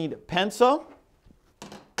 You need a pencil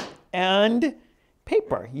and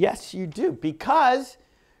paper. Yes, you do, because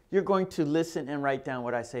you're going to listen and write down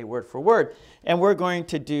what I say word for word. And we're going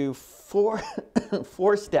to do four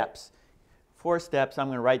steps. 4 steps. I'm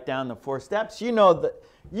going to write down the 4 steps. You know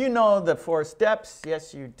the 4 steps.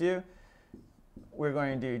 Yes, you do. We're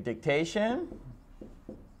going to do dictation.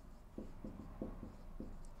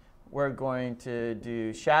 We're going to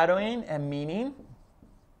do shadowing and meaning.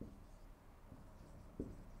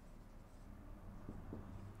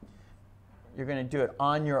 You're going to do it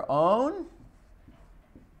on your own.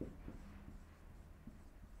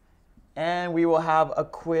 And we will have a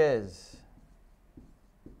quiz.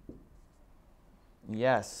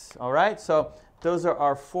 Yes. All right. So those are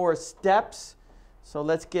our 4 steps. So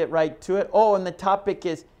let's get right to it. Oh, and the topic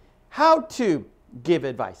is how to give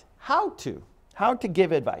advice. How to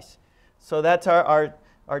give advice. So that's our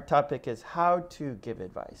topic is how to give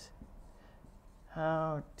advice.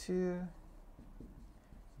 How to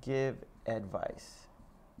give advice.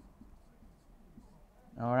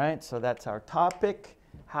 All right, so that's our topic,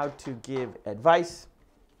 how to give advice.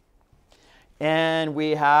 And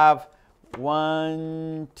we have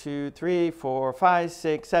 1, 2, 3, 4, 5,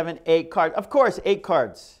 6, 7, 8 cards. Of course, 8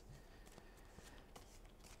 cards.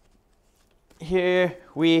 Here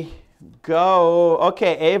we go.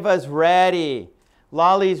 Okay, Ava's ready.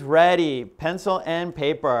 Lolly's ready. Pencil and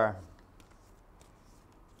paper.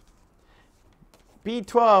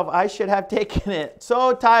 B12, I should have taken it.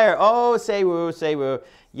 So tired. Oh, say woo, say woo.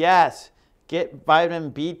 Yes, get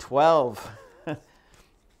vitamin B12.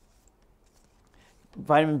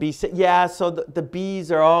 Vitamin B6. Yeah, so the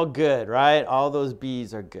B's are all good, right? All those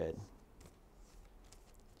B's are good.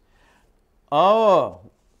 Oh,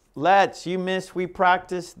 you missed. We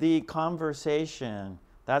practiced the conversation.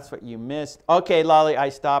 That's what you missed. Okay, Lolly, I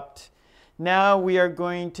stopped. Now we are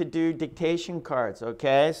going to do dictation cards,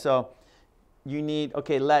 okay? So you need,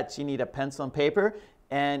 you need a pencil and paper,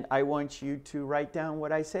 and I want you to write down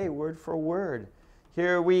what I say word for word.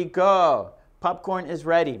 Here we go. Popcorn is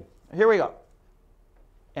ready. Here we go.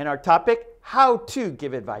 And our topic, how to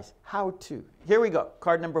give advice. How to. Here we go.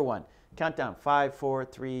 Card number 1. Countdown. 5, 4,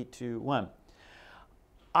 3, 2, 1.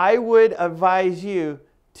 I would advise you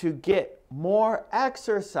to get more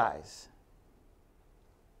exercise.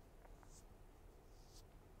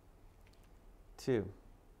 2.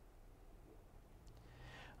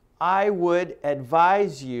 I would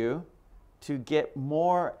advise you to get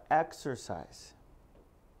more exercise.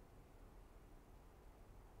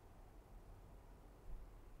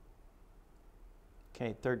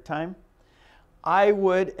 Okay, third time. I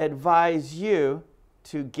would advise you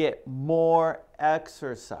to get more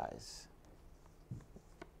exercise.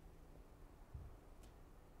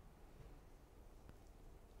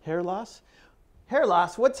 Hair loss? Hair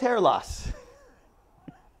loss, what's hair loss?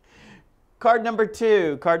 Card number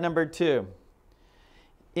 2, card number 2.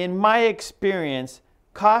 In my experience,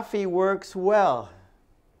 coffee works well.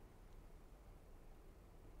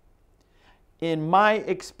 In my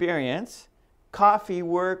experience, coffee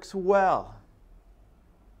works well.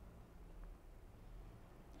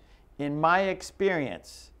 In my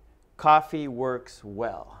experience, coffee works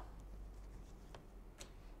well.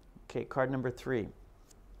 Okay, card number 3.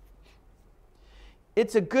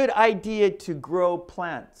 It's a good idea to grow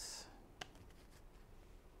plants.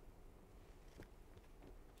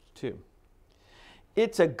 2.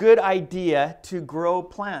 It's a good idea to grow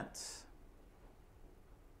plants.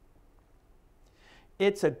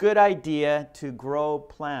 It's a good idea to grow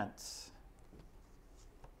plants.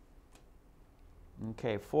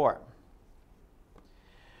 Okay, 4.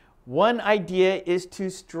 One idea is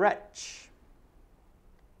to stretch.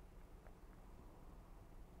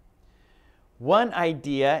 One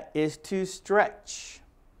idea is to stretch.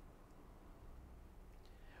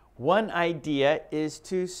 One idea is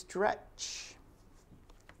to stretch.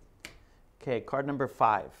 Okay, card number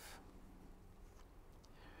 5.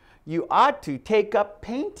 You ought to take up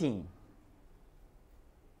painting.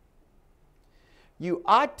 You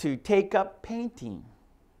ought to take up painting.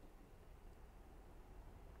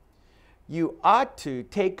 You ought to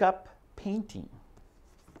take up painting.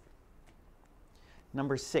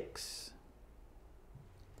 Number 6.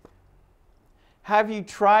 Have you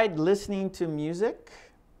tried listening to music?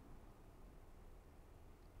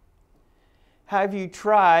 Have you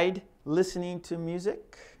tried listening to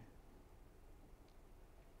music?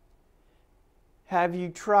 Have you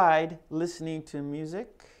tried listening to music?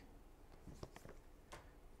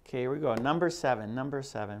 Okay, here we go. Number 7, number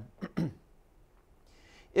 7.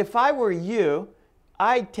 If I were you,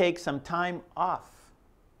 I'd take some time off.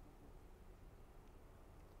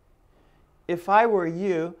 If I were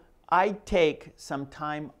you, I'd take some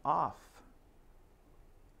time off.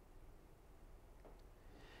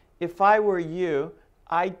 If I were you,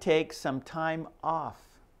 I'd take some time off.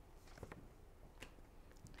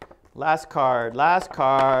 Last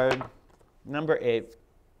card, number 8.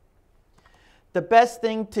 The best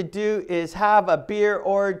thing to do is have a beer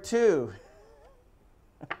or 2.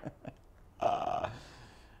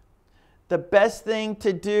 The best thing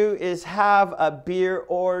to do is have a beer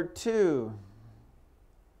or 2.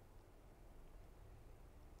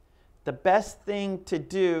 The best thing to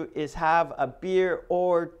do is have a beer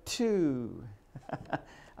or 2.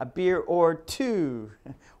 A beer or 2.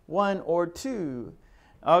 1 or 2.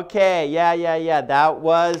 Okay, yeah. That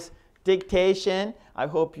was dictation. I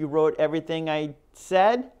hope you wrote everything I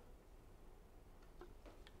said.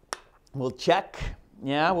 We'll check.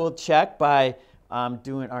 Yeah, we'll check by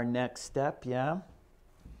doing our next step. Yeah.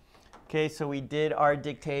 Okay, so we did our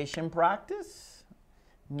dictation practice.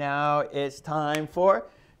 Now it's time for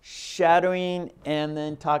shadowing and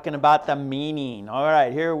then talking about the meaning. All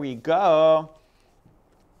right, here we go.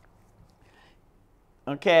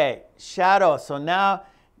 Okay, shadow. So now,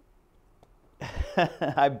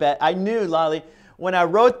 I knew, Lolly, when I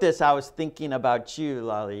wrote this, I was thinking about you,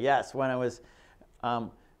 Lolly. Yes, when I was,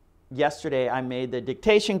 yesterday, I made the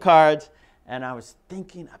dictation cards, and I was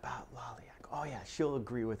thinking about Lolly. Like, oh yeah, she'll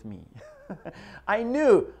agree with me. I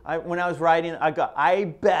knew, when I was writing,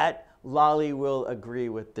 I bet Lolly will agree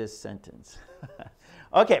with this sentence.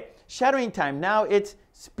 Okay, shadowing time. Now it's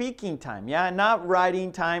speaking time. Yeah, not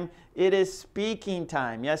writing time. It is speaking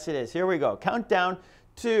time. Yes, it is. Here we go. Countdown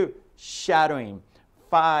to shadowing.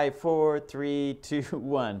 5, 4, 3, 2,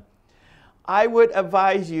 1. I would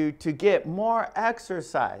advise you to get more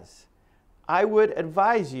exercise. I would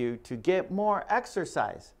advise you to get more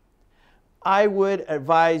exercise. I would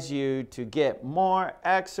advise you to get more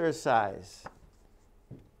exercise.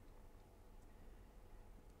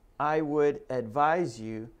 I would advise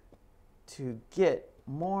you to get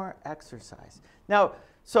more exercise. Now,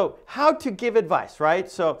 so how to give advice, right?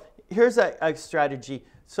 So here's a strategy.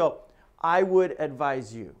 So I would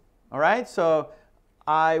advise you, all right? So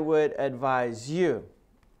I would advise you,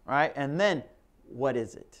 right? And then what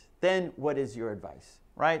is it? Then what is your advice,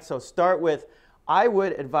 right? So start with I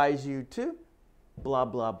would advise you to blah,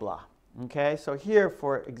 blah, blah. Okay, so here,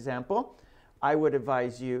 for example, I would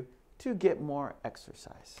advise you to get more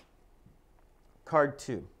exercise. Card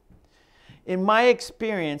 2. In my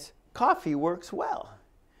experience, coffee works well.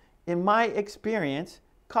 In my experience,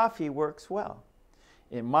 coffee works well.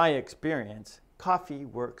 In my experience, coffee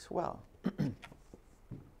works well.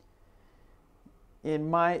 In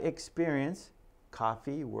my experience,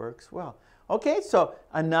 coffee works well. Okay, so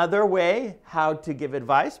another way how to give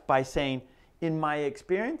advice by saying, in my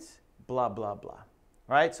experience, blah, blah, blah.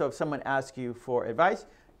 Right? So if someone asks you for advice,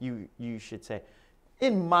 you should say,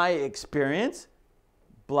 in my experience,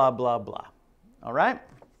 blah, blah, blah. All right?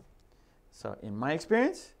 So in my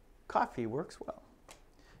experience, coffee works well.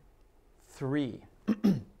 3.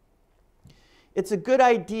 It's a good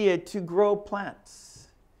idea to grow plants.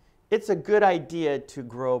 It's a good idea to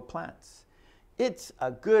grow plants. It's a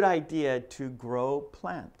good idea to grow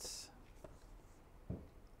plants.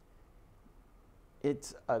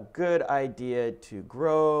 It's a good idea to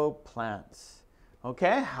grow plants.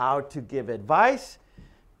 Okay, how to give advice?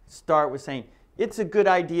 Start with saying, it's a good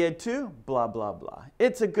idea to blah, blah, blah.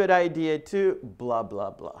 It's a good idea to blah, blah,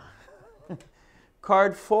 blah.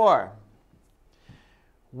 Card 4.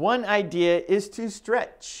 One idea is to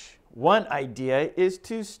stretch. One idea is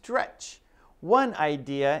to stretch. One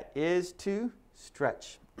idea is to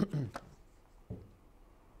stretch.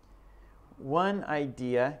 One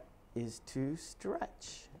idea is to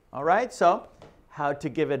stretch. All right, so how to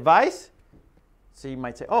give advice? So you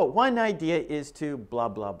might say, oh, one idea is to blah,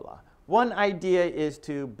 blah, blah. One idea is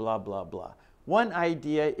to blah, blah, blah. One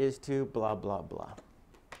idea is to blah, blah, blah.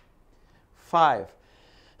 5.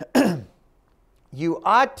 You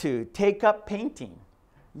ought to take up painting.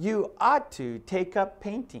 You ought to take up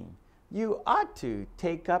painting. You ought to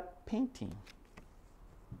take up painting.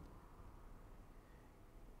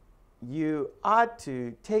 You ought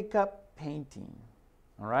to take up painting.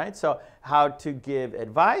 All right, so how to give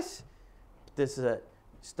advice? This is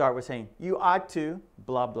start with saying, you ought to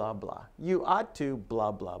blah, blah, blah. You ought to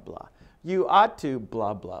blah, blah, blah. You ought to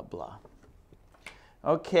blah, blah, blah.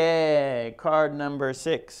 Okay, card number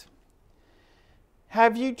 6.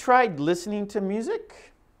 Have you tried listening to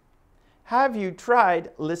music? Have you tried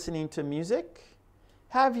listening to music?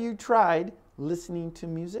 Have you tried listening to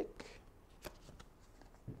music?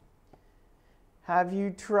 Have you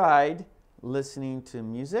tried listening to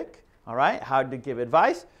music? All right, how to give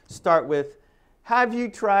advice? Start with, have you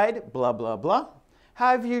tried blah, blah, blah?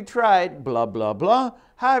 Have you tried blah, blah, blah?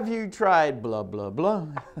 Have you tried blah, blah, blah?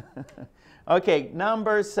 Okay,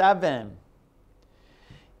 number 7.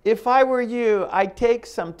 If I were you, I'd take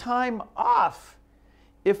some time off.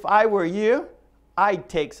 If I were you, I'd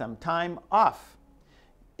take some time off.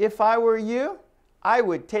 If I were you, I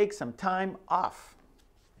would take some time off.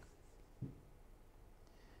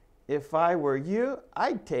 If I were you,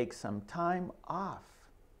 I'd take some time off.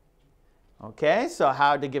 Okay, so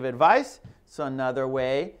how to give advice? So another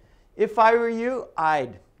way, if I were you,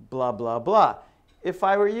 I'd blah, blah, blah. If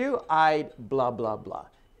I were you, I'd blah, blah, blah.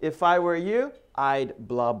 If I were you, I'd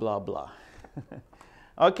blah, blah, blah.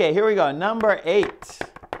 Okay, here we go. Number 8.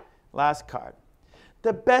 Last card.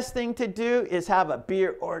 The best thing to do is have a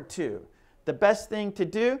beer or two. The best thing to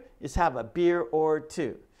do is have a beer or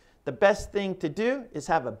two. The best thing to do is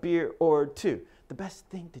have a beer or two. The best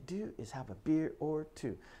thing to do is have a beer or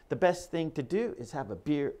two. The best thing to do is have a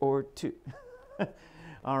beer or two.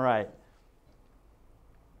 All right.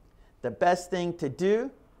 The best thing to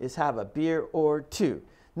do is have a beer or two.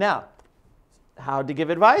 Now, how to give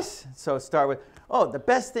advice? So start with, oh, the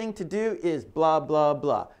best thing to do is blah, blah,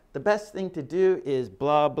 blah. The best thing to do is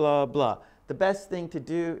blah, blah, blah. The best thing to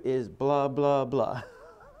do is blah, blah, blah.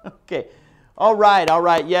 Okay. All right, all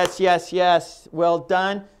right. Yes, yes, yes. Well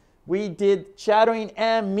done. We did shadowing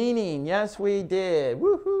and meaning. Yes, we did.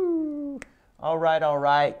 Woohoo. All right, all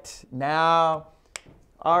right. Now,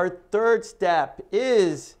 our third step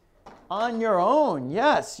is on your own.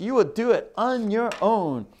 Yes, you will do it on your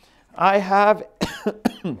own. I have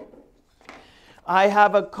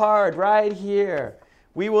a card right here.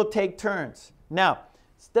 We will take turns. Now,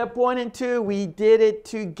 step 1 and 2, we did it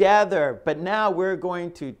together, but now we're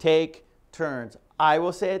going to take turns. I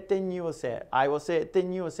will say it, then you will say it. I will say it,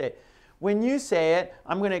 then you will say it. When you say it,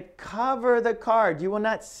 I'm going to cover the card. You will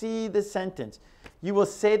not see the sentence. You will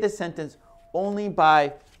say the sentence only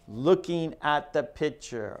by looking at the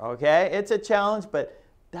picture, okay? It's a challenge, but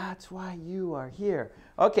that's why you are here.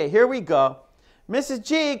 Okay, here we go. Mrs.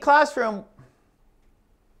 G, classroom.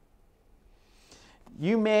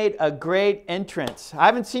 You made a great entrance. I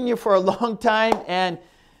haven't seen you for a long time, and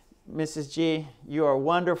Mrs. G, you are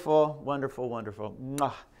wonderful, wonderful, wonderful.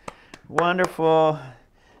 Mwah. Wonderful.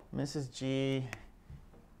 Mrs. G,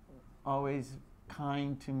 always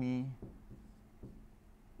kind to me.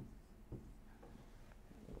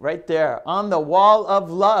 Right there, on the wall of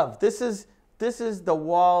love. This is the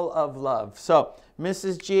wall of love. So,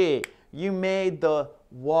 Mrs. G, you made the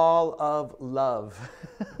wall of love.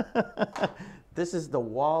 This is the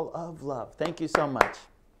wall of love. Thank you so much.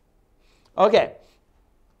 Okay,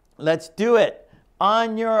 let's do it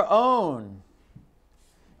on your own.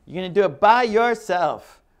 You're going to do it by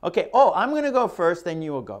yourself. Okay, oh, I'm going to go first, then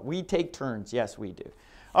you will go. We take turns. Yes, we do.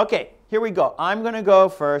 Okay, here we go. I'm going to go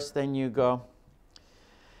first, then you go.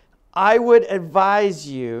 I would advise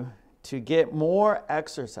you to get more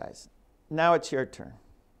exercise. Now it's your turn.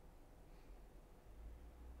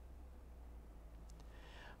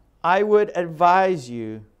 I would advise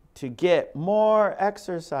you to get more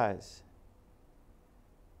exercise.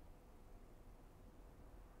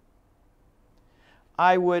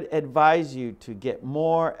 I would advise you to get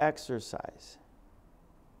more exercise.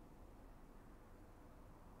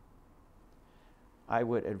 I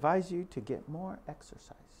would advise you to get more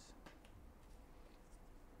exercise.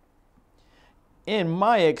 In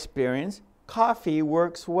my experience, coffee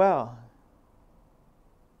works well.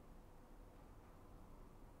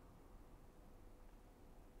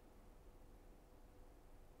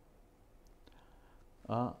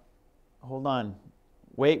 Hold on.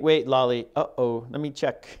 Wait, Lolly. Uh-oh, let me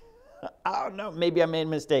check. Oh, no, maybe I made a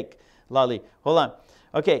mistake. Lolly, hold on.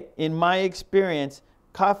 Okay, in my experience,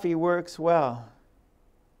 coffee works well.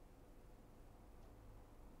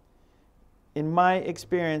 In my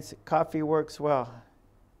experience, coffee works well.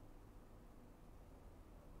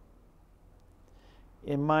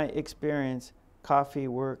 In my experience, coffee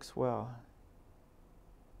works well.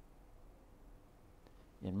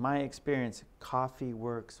 In my experience, coffee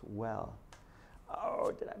works well.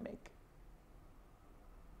 Oh, did I make?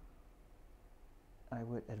 I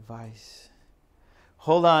would advise.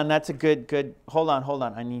 Hold on, that's a good. Hold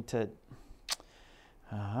on. I need to.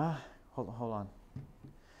 Hold on.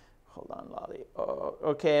 Hold on, Lolly. Oh,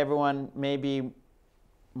 okay, everyone. Maybe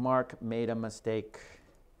Mark made a mistake.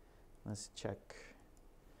 Let's check.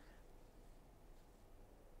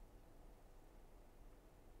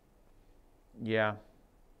 Yeah.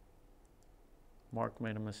 Mark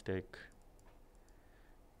made a mistake.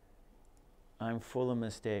 I'm full of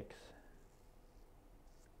mistakes.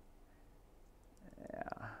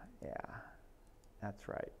 Yeah. That's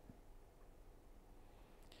right.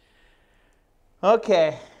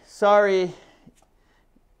 Okay, sorry.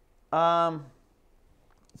 So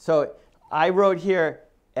I wrote here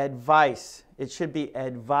advice. It should be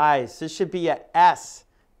advice. This should be a S,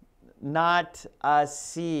 not a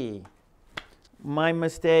C. My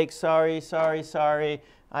mistake. Sorry.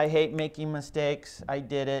 I hate making mistakes. I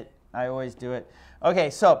did it. I always do it. Okay,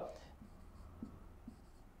 so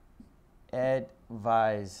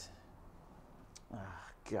advise.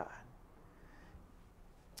 Oh,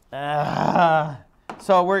 God.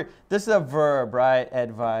 So this is a verb, right?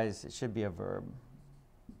 Advise. It should be a verb.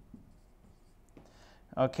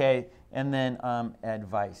 Okay, and then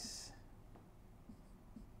advice.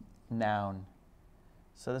 Noun.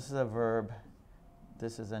 So this is a verb.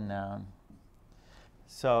 This is a noun.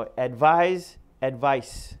 So advise,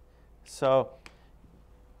 advice. So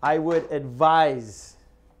I would advise.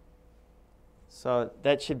 So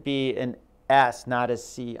that should be an S, not a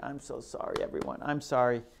C. I'm so sorry, everyone. I'm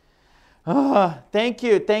sorry. Thank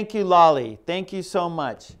you, Lolly. Thank you so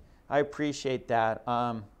much. I appreciate that.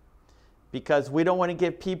 Because we don't want to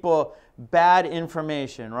give people bad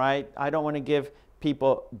information, right? I don't want to give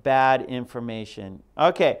people bad information.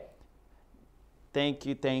 Okay. Thank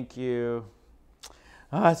you.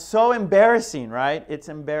 It's so embarrassing, right? It's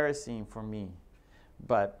embarrassing for me.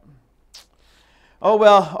 But, oh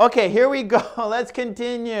well. Okay, here we go. Let's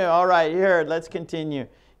continue. All right, let's continue.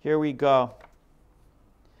 Here we go.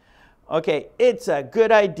 Okay, it's a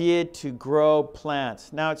good idea to grow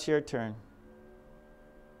plants. Now it's your turn.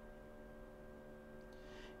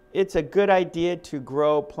 It's a good idea to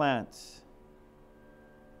grow plants.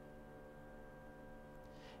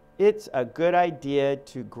 It's a good idea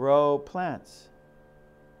to grow plants.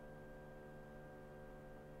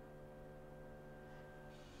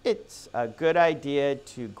 It's a good idea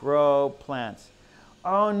to grow plants.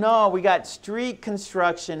 Oh no, we got street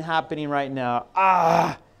construction happening right now.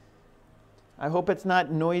 I hope it's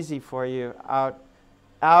not noisy for you.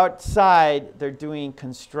 Outside, they're doing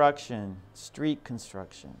construction, street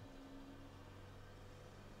construction.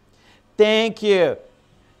 Thank you,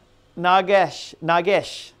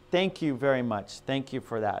 Nagesh. Thank you very much. Thank you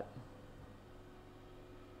for that.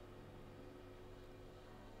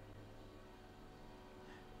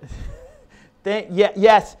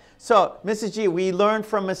 Yes. So, Mrs. G, we learn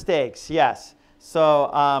from mistakes. Yes.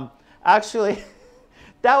 So, actually,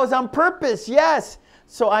 that was on purpose. Yes.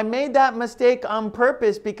 So I made that mistake on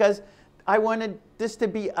purpose because I wanted this to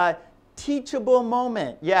be a teachable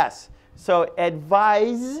moment. Yes. So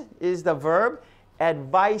advise is the verb.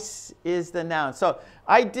 Advice is the noun. So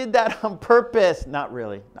I did that on purpose. Not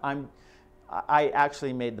really. I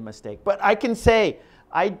actually made the mistake. But I can say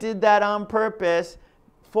I did that on purpose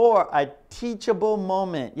for a teachable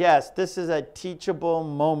moment. Yes, this is a teachable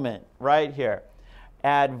moment right here.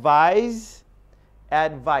 Advise,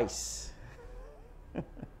 advice.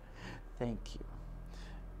 Thank you.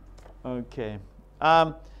 Okay.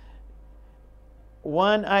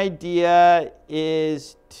 One idea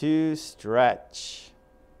is to stretch.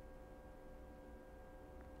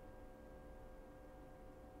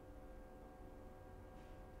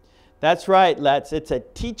 That's right, let's. It's a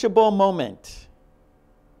teachable moment.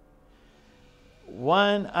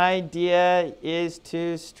 One idea is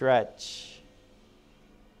to stretch.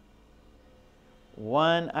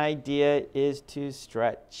 One idea is to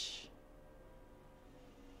stretch.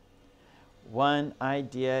 One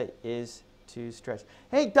idea is to stretch.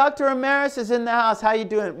 Hey, Dr. Ramirez is in the house. How you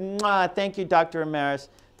doing? Mwah. Thank you, Dr. Ramirez.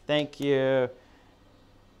 Thank you.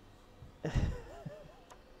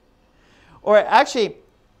 Or actually,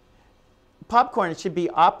 popcorn, it should be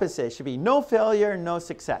opposite. It should be no failure, no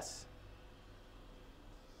success.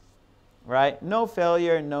 Right? No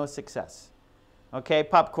failure, no success. Okay,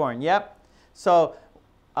 popcorn, yep. So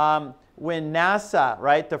when NASA,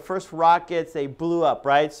 right, the first rockets, they blew up,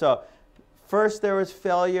 right? So first there was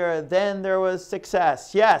failure, then there was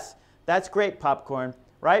success. Yes, that's great, popcorn,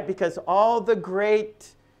 right? Because all the great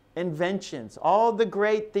inventions, all the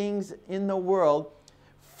great things in the world,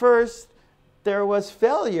 first there was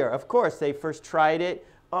failure. Of course, they first tried it.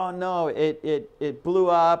 Oh no, it blew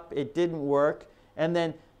up, it didn't work. And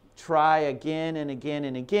then try again and again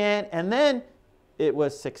and again, and then it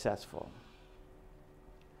was successful.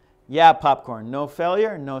 Yeah, popcorn, no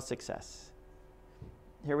failure, no success.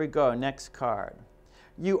 Here we go, next card.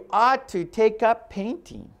 You ought to take up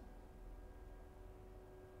painting.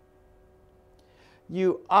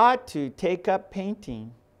 You ought to take up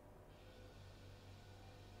painting.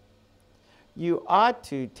 You ought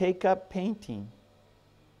to take up painting.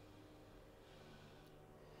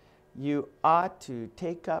 You ought to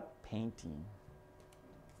take up painting.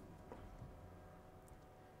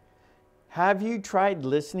 Have you tried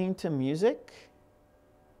listening to music?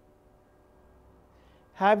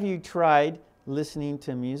 Have you tried listening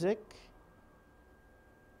to music?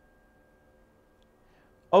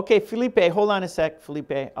 Okay, Felipe, hold on a sec,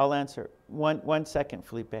 Felipe. I'll answer. One second,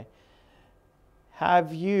 Felipe.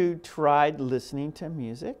 Have you tried listening to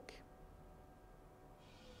music?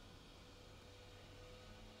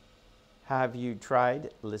 Have you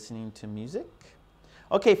tried listening to music?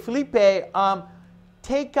 Okay, Felipe,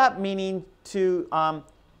 take up meaning to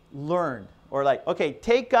learn. Or like, okay,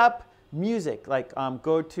 take up music, like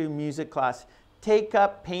go to music class. Take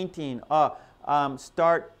up painting,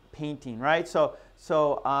 start painting, right? So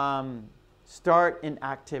start an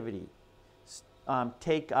activity.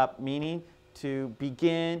 Take up meaning to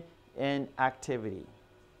begin an activity.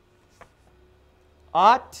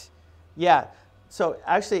 Ought, yeah. So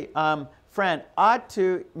actually, Fran, ought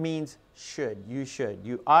to means should. You should.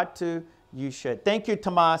 You ought to, you should. Thank you,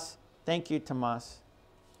 Tomas. Thank you, Tomas.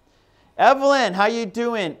 Evelyn, how you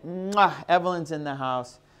doing? Mwah, Evelyn's in the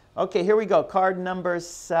house. Okay, here we go. Card number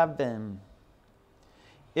 7.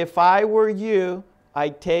 If I were you,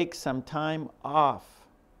 I'd take some time off.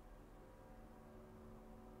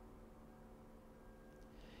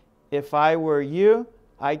 If I were you,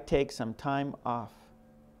 I'd take some time off.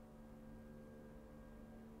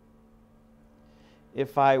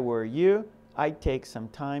 If I were you, I'd take some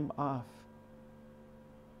time off.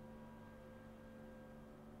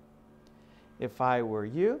 If I were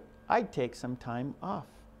you, I'd take some time off.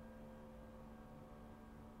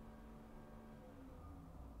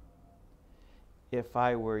 If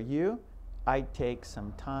I were you, I'd take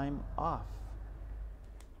some time off.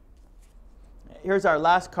 Here's our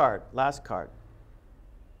last card. Last card.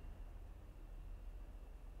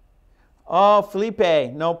 Oh,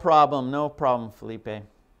 Felipe, no problem, Felipe.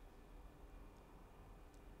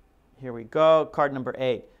 Here we go, card number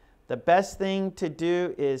 8. The best thing to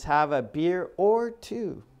do is have a beer or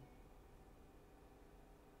two.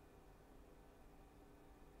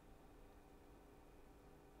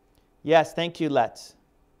 Yes, thank you, let's.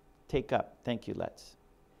 Take up, thank you, let's.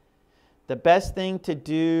 The best thing to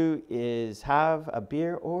do is have a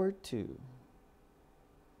beer or two.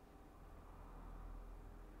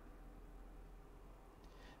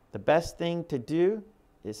 The best thing to do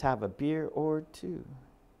is have a beer or two.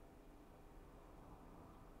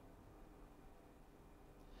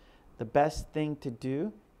 The best thing to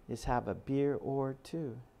do is have a beer or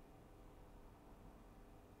two.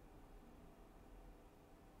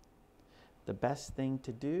 The best thing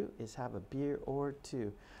to do is have a beer or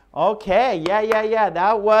two. Okay, yeah.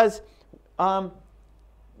 That was,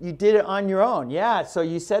 you did it on your own. Yeah, so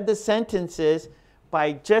you said the sentences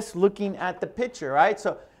by just looking at the picture, right?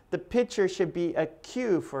 So the picture should be a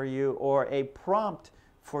cue for you or a prompt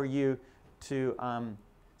for you to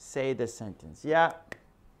say the sentence. Yeah.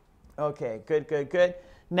 Okay, good.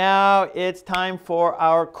 Now it's time for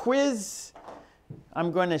our quiz.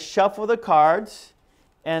 I'm going to shuffle the cards,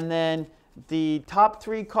 and then the top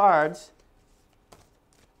 3 cards,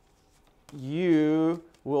 you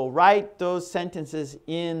will write those sentences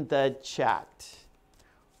in the chat.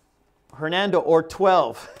 Hernando, or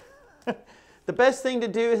 12. The best thing to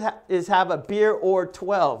do is have a beer or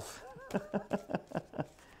 12.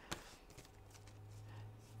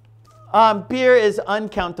 Beer is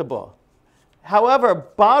uncountable. However,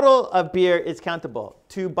 bottle of beer is countable.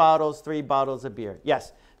 2 bottles, 3 bottles of beer.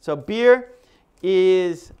 Yes. So beer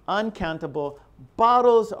is uncountable.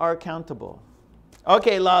 Bottles are countable.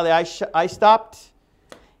 Okay, Lolly, I stopped.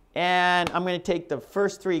 And I'm going to take the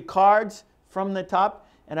first 3 cards from the top.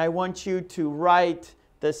 And I want you to write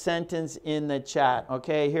the sentence in the chat.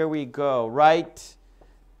 Okay, here we go. Write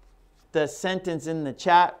the sentence in the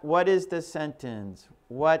chat. What is the sentence?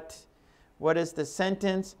 What is the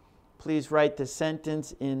sentence? Please write the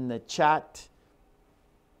sentence in the chat.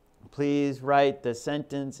 Please write the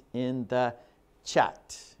sentence in the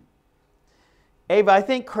chat. Ava, I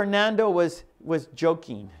think Hernando was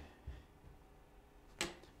joking.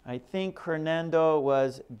 I think Hernando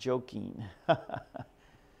was joking.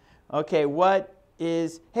 Okay,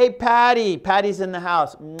 hey, Patty. Patty's in the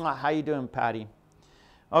house. Mwah, how you doing, Patty?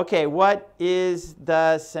 Okay, what is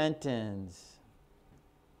the sentence?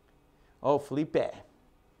 Oh, Felipe.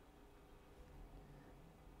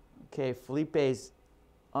 Okay, Felipe's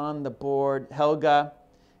on the board. Helga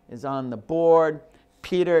is on the board.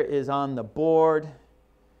 Peter is on the board.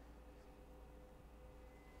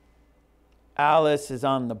 Alice is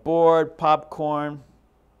on the board. Popcorn.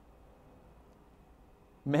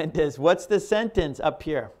 Mendez, what's the sentence up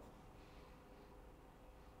here?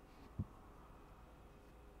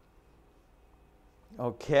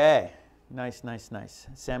 Okay, nice.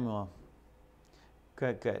 Samuel,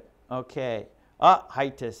 good. Okay,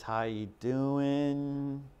 Hitus, how you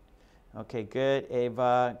doing? Okay, good.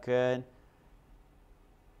 Ava, good.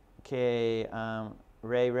 Okay,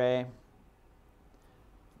 Ray,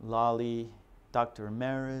 Lolly, Dr.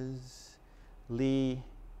 Ramirez, Lee.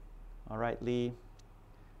 All right, Lee.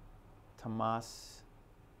 Tomas.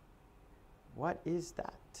 What is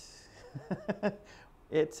that?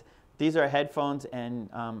 These are headphones and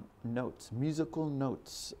notes, musical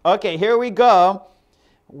notes. Okay, here we go.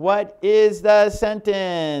 What is the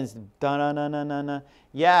sentence? Da-na-na-na-na-na.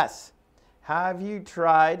 Yes. Have you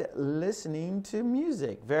tried listening to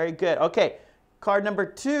music? Very good. Okay, card number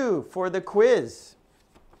 2 for the quiz.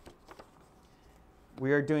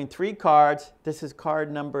 We are doing 3 cards. This is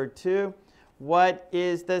card number 2. What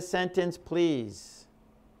is the sentence, please?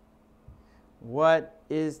 What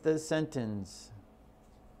is the sentence?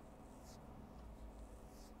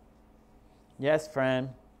 Yes,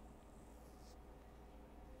 Fran.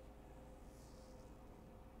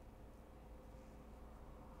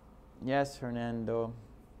 Yes, Fernando.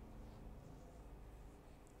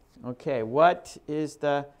 Okay, what is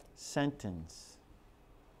the sentence?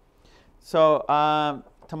 So,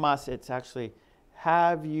 Tomas, it's actually,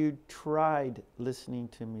 have you tried listening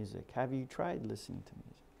to music? Have you tried listening to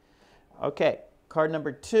music? Okay, card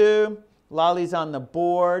number 2. Lolly's on the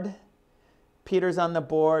board. Peter's on the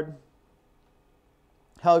board.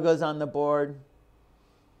 Helga's on the board.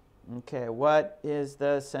 Okay, what is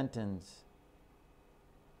the sentence?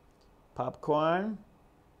 Popcorn.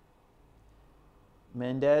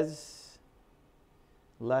 Mendez.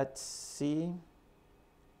 Let's see.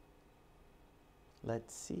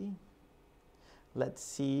 Let's see. Let's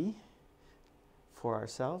see for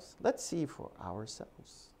ourselves. Let's see for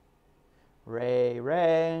ourselves. Ray.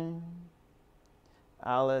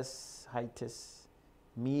 Alice, Hitus,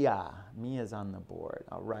 Mia. Mia's on the board.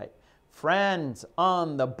 All right. Friends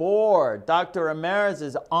on the board. Dr. Ramirez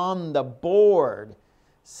is on the board.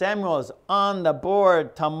 Samuel's on the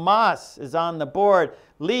board. Tomas is on the board.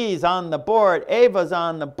 Lee's on the board. Ava's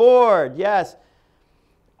on the board. Yes.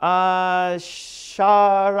 Sharandep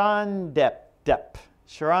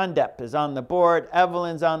is on the board.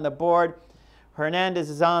 Evelyn's on the board.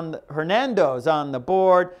 Hernando's on the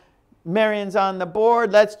board. Marion's on the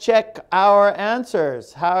board. Let's check our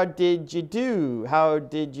answers. How did you do? How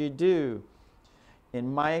did you do?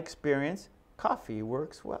 In my experience, coffee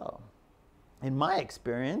works well. In my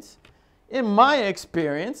experience,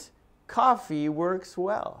 coffee works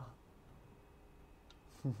well.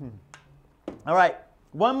 All right,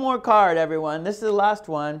 one more card, everyone. This is the last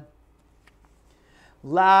one.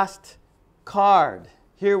 Last card.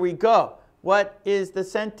 Here we go. What is the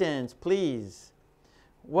sentence, please?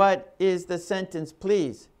 What is the sentence,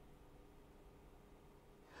 please?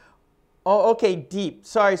 Oh, okay, deep.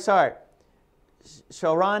 Sorry.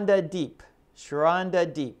 Sharonda Deep.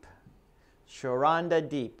 Sharonda Deep. Sharonda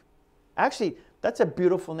Deep. Actually, that's a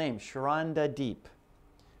beautiful name. Sharonda Deep.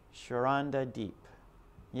 Sharonda Deep.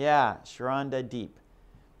 Yeah, Sharonda Deep.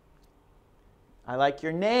 I like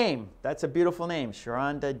your name. That's a beautiful name.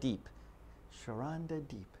 Sharonda Deep. Sharonda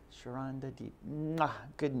Deep. Sharonda Deep. Mwah,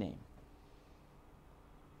 good name.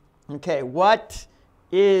 Okay, what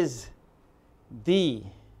is the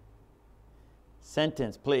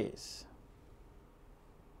sentence, please?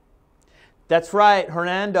 That's right,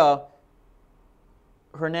 Hernando.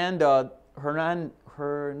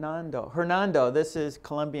 This is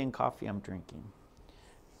Colombian coffee I'm drinking.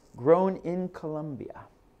 Grown in Colombia.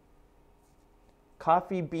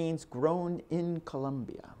 Coffee beans grown in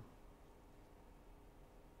Colombia.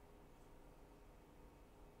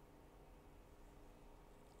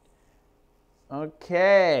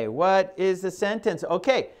 Okay, what is the sentence?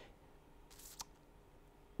 Okay.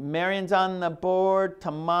 Marion's on the board.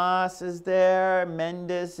 Tomas is there.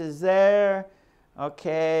 Mendes is there.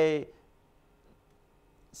 Okay.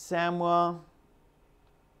 Samuel.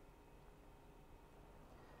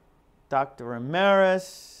 Dr.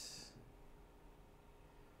 Ramirez.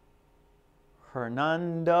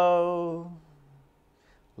 Hernando.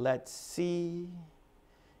 Let's see.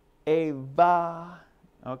 Ava.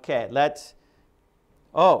 Okay, let's.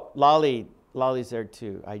 Oh, Lolly. Lolly's there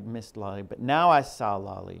too. I missed Lolly, but now I saw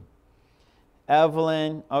Lolly.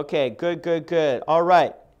 Evelyn. Okay, good. All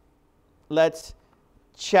right. Let's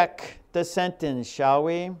check the sentence, shall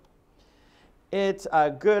we? It's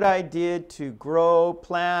a good idea to grow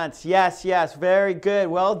plants. Yes, very good.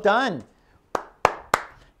 Well done.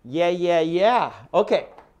 Yeah. Okay.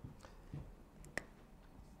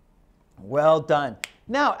 Well done.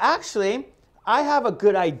 Now, actually, I have a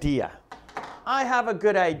good idea.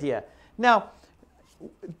 Now,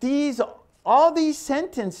 all these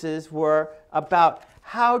sentences were about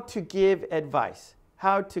how to give advice.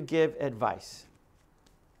 How to give advice.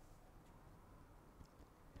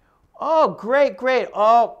 Oh, great.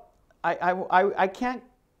 Oh, I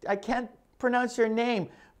can't pronounce your name,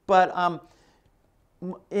 but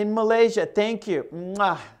in Malaysia, thank you.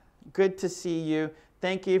 Mwah. Good to see you.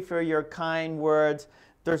 Thank you for your kind words.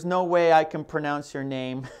 There's no way I can pronounce your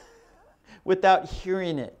name without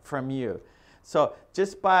hearing it from you. So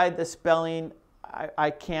just by the spelling, I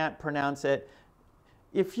can't pronounce it.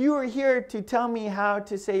 If you were here to tell me how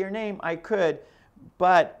to say your name, I could,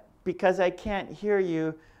 but because I can't hear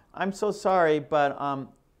you, I'm so sorry, but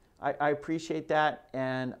I appreciate that,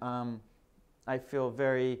 and I feel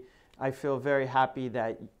very happy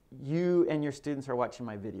that you and your students are watching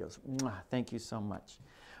my videos. Mwah, thank you so much.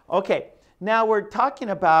 Okay, now we're talking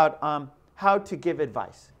about how to give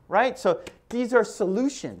advice, right? So these are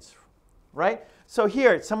solutions, right? So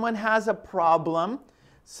here, someone has a problem,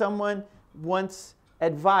 someone wants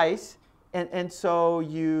advice, and so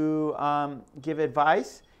you give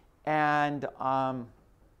advice, and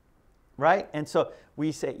right? And so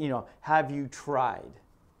we say, have you tried,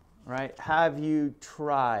 right? Have you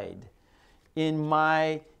tried? In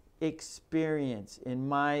my experience,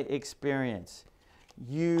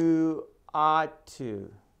 you ought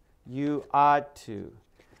to.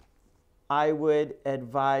 I would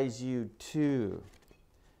advise you to.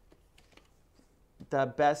 The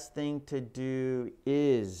best thing to do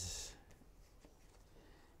is.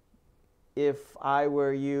 If I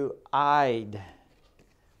were you, I'd.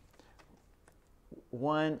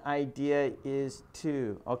 One idea is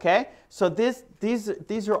to. Okay? So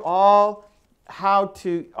these are all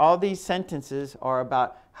all these sentences are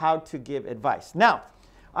about how to give advice. Now,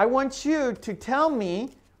 I want you to tell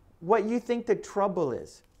me what you think the trouble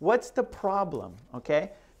is. What's the problem?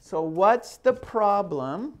 Okay? So what's the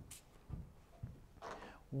problem?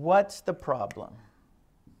 What's the problem?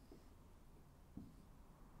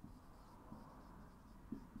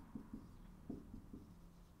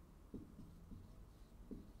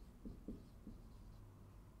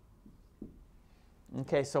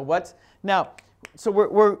 Okay, so what's so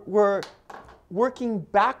we're working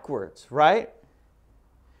backwards, right?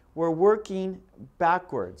 we're working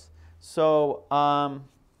backwards. So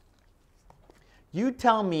you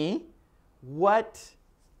tell me what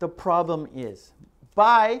the problem is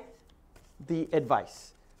by the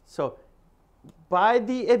advice. So by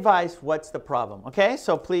the advice, what's the problem? Okay,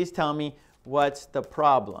 so please tell me what's the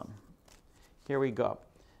problem. Here we go.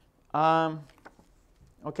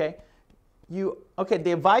 Okay,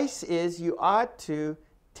 the advice is you ought to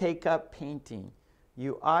take up painting.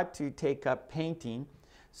 You ought to take up painting.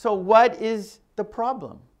 So what is the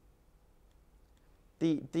problem?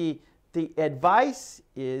 The advice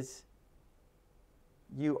is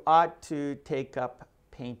you ought to take up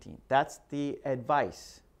painting. That's the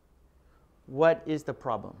advice. What is the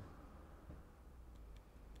problem?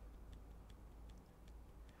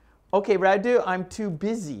 Okay, Radu, I'm too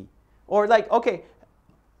busy. Or like, okay,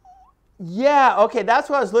 yeah, okay, that's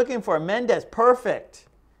what I was looking for. Mendez, perfect.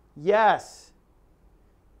 Yes.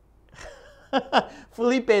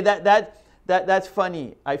 Felipe, that's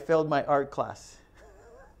funny. I failed my art class.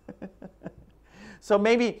 So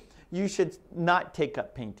maybe you should not take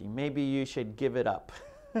up painting. Maybe you should give it up.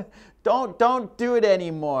 Don't do it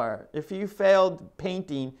anymore. If you failed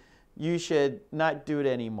painting, you should not do it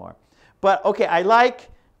anymore. But okay, I like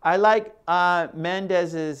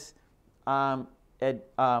Mendez's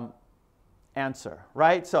answer,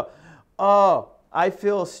 right? So, oh, I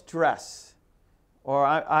feel stress, or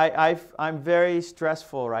I'm very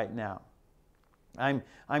stressful right now. I'm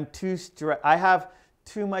too stressed. I have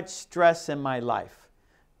too much stress in my life.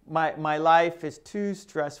 My life is too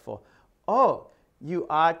stressful. Oh, you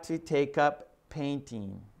ought to take up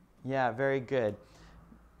painting. Yeah, very good.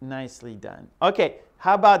 Nicely done. Okay,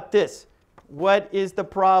 how about this? What is the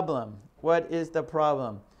problem? What is the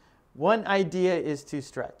problem? One idea is to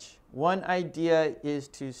stretch. One idea is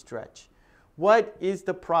to stretch. What is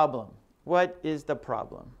the problem? What is the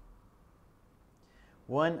problem?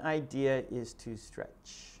 One idea is to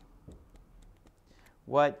stretch.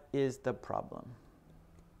 What is the problem?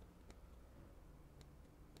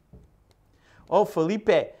 Oh, Felipe,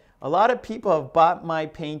 a lot of people have bought my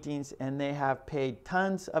paintings and they have paid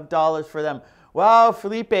tons of dollars for them. Wow,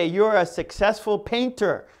 Felipe, you're a successful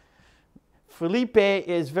painter. Felipe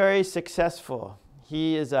is very successful.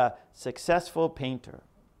 He is a successful painter.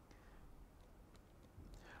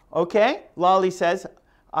 Okay, Lolly says,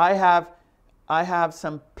 I have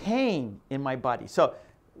some pain in my body. So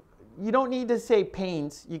you don't need to say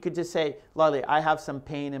pains. You could just say, Lolly, I have some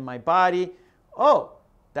pain in my body. Oh,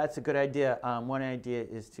 that's a good idea. One idea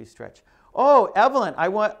is to stretch. Oh, Evelyn, I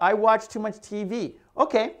watch too much TV.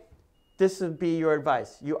 Okay, this would be your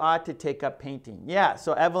advice. You ought to take up painting. Yeah,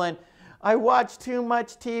 so Evelyn, I watch too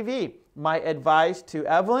much TV. My advice to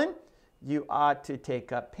Evelyn, you ought to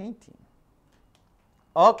take up painting.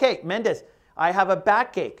 Okay, Mendez, I have a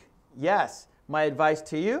backache. Yes, my advice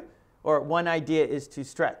to you, or one idea is to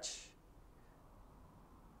stretch.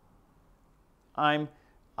 I'm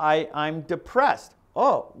depressed.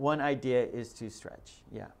 Oh, one idea is to stretch.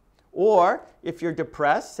 Yeah. Or if you're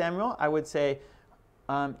depressed, Samuel, I would say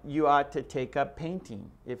you ought to take up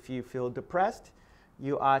painting. If you feel depressed,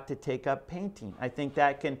 you ought to take up painting. I think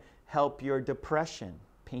that can help your depression,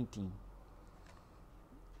 painting.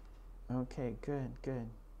 Okay, good.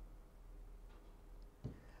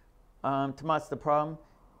 Tomas, the problem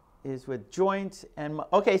is with joints and,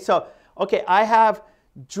 I have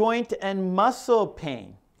joint and muscle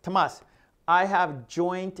pain. Tomas, I have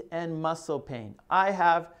joint and muscle pain. I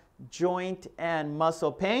have joint and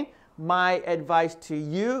muscle pain. My advice to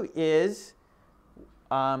you is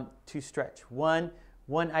to stretch. One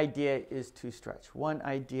idea is to stretch. One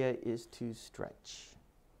idea is to stretch.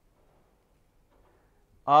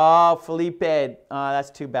 Oh, Felipe, that's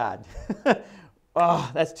too bad.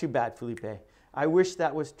 Oh, that's too bad, Felipe. I wish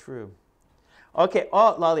that was true. Okay,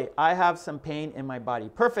 oh, Lolly, I have some pain in my body.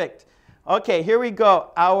 Perfect. Okay, here we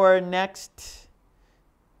go. Our next.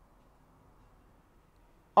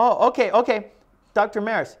 Oh, okay. Dr.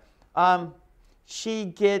 Maris, she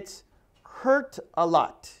gets hurt a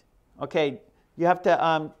lot. Okay, you have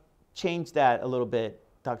to change that a little bit,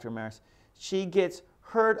 Dr. Maris. She gets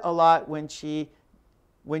hurt a lot when she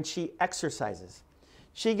exercises.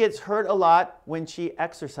 She gets hurt a lot when she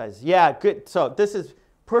exercises. Yeah, good. So this is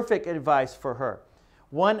perfect advice for her.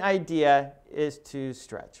 One idea is to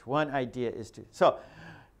stretch. One idea is to. So,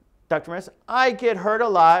 Dr. Maris, I get hurt a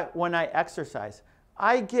lot when I exercise.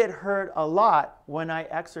 I get hurt a lot when I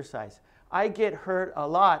exercise. I get hurt a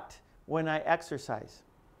lot when I exercise.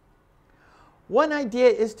 One idea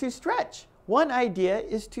is to stretch. One idea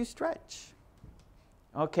is to stretch.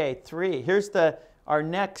 Okay, 3. Here's our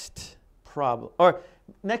next problem, or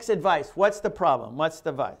next advice. What's the problem? What's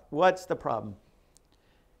the problem?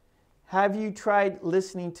 Have you tried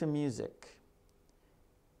listening to music?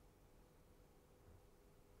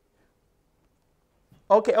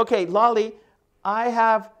 Okay, Lolly, I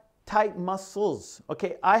have tight muscles.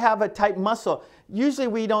 Okay, I have a tight muscle. Usually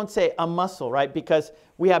we don't say a muscle, right? Because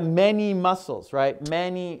we have many muscles, right?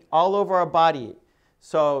 Many all over our body.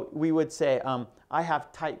 So we would say, I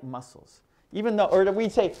have tight muscles. Even though, or we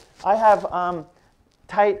say, I have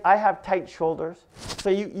tight shoulders. So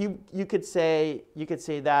you could say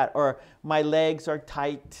that, or my legs are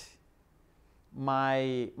tight.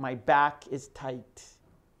 My back is tight.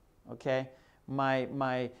 Okay,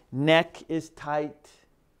 my neck is tight.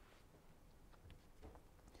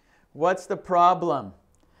 What's the problem?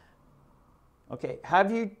 Okay,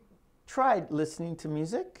 have you tried listening to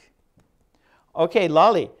music? Okay,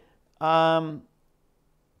 Lolly. Oh,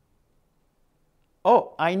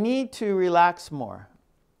 I need to relax more.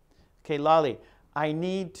 Okay, Lolly, I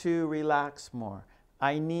need to relax more.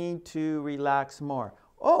 I need to relax more.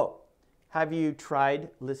 Oh, have you tried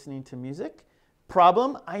listening to music?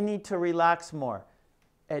 Problem, I need to relax more.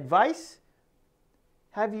 Advice,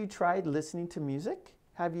 have you tried listening to music?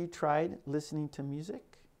 Have you tried listening to music?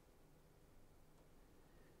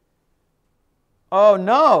 Oh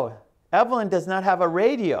no, Evelyn does not have a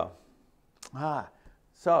radio.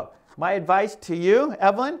 So my advice to you,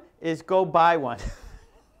 Evelyn, is go buy one.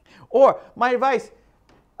 Or my advice,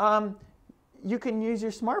 you can use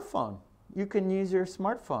your smartphone. You can use your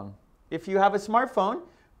smartphone. If you have a smartphone,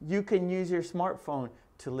 you can use your smartphone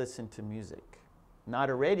to listen to music. Not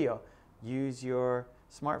a radio, use your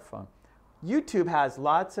smartphone. YouTube has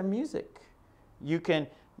lots of music. YouTube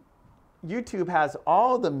has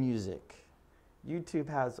all the music. YouTube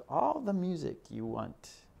has all the music you want.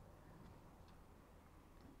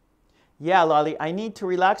 Yeah, Lolly, I need to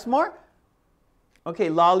relax more. Okay,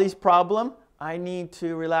 Lolly's problem, I need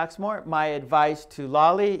to relax more. My advice to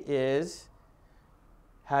Lolly is,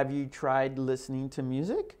 have you tried listening to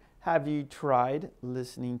music? Have you tried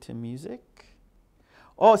listening to music?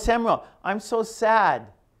 Oh, Samuel, I'm so sad.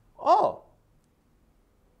 Oh,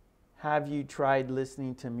 have you tried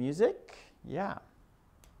listening to music? Yeah.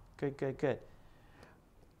 Good.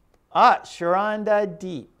 Sharonda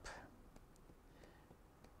Deep.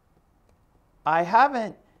 I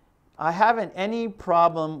haven't any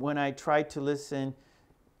problem when I try to listen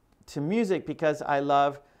to music because I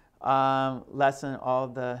love Lesson, all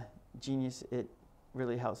the genius. It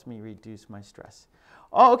really helps me reduce my stress.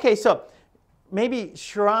 Oh, okay, so maybe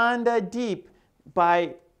Sharonda Deep,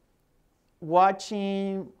 by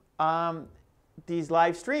watching these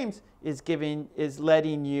live streams, is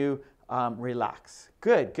letting you relax.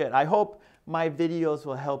 Good. I hope my videos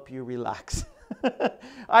will help you relax.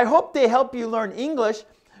 I hope they help you learn English,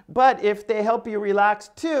 but if they help you relax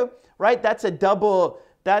too, right? That's a double.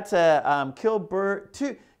 That's a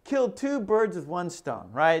kill two birds with one stone,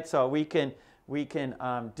 right? So we can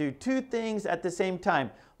do two things at the same time: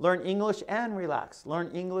 learn English and relax. Learn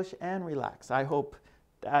English and relax. I hope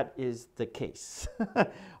that is the case.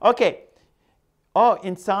 Okay. Oh,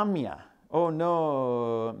 insomnia. Oh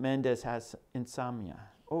no, Mendez has insomnia.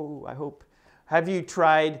 Oh, I hope. Have you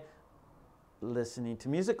tried listening to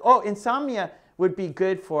music? Oh, insomnia would be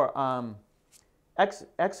good for,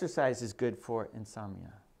 exercise is good for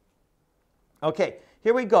insomnia. Okay,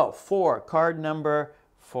 here we go. 4, card number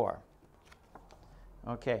 4.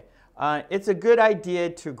 Okay, it's a good idea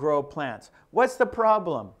to grow plants. What's the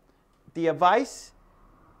problem? The advice,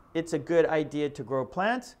 it's a good idea to grow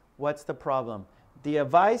plants. What's the problem? The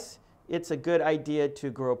advice, it's a good idea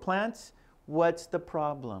to grow plants. What's the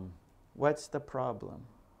problem? What's the problem?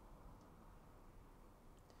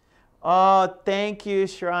 Oh, thank you,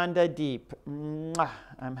 Sharonda Deep. Mwah.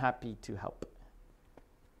 I'm happy to help.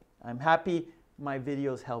 I'm happy my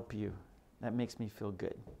videos help you. That makes me feel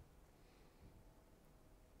good.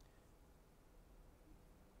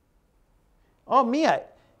 Oh, Mia,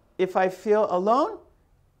 if I feel alone,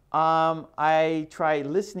 I try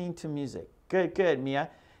listening to music. Good, Mia.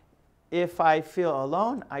 If I feel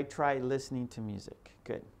alone, I try listening to music.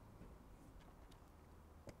 Good.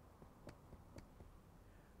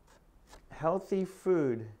 Healthy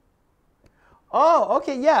food. Oh,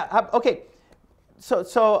 okay, yeah. Okay. So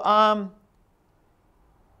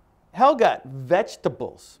Helga,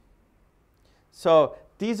 vegetables. So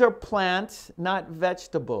these are plants, not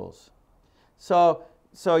vegetables. So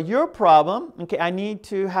your problem, okay, I need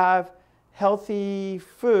to have healthy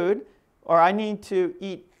food, or I need to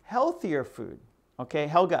eat healthier food. Okay,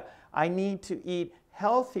 Helga, I need to eat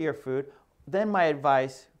healthier food. Then my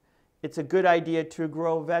advice, it's a good idea to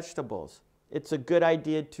grow vegetables. It's a good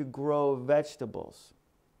idea to grow vegetables.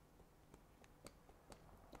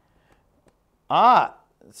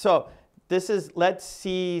 So This is let's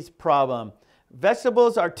see's problem.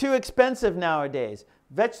 Vegetables are too expensive nowadays.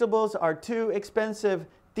 Vegetables are too expensive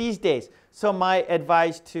these days. So my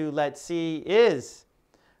advice to let's see is,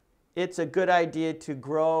 it's a good idea to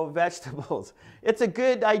grow vegetables. It's a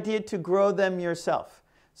good idea to grow them yourself.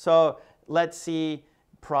 So let's see,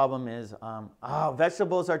 problem is,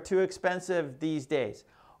 vegetables are too expensive these days.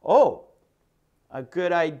 Oh, a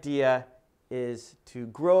good idea is to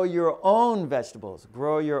grow your own vegetables.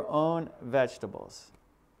 Grow your own vegetables.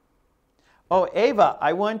 Oh, Ava,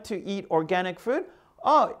 I want to eat organic food.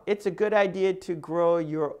 Oh, it's a good idea to grow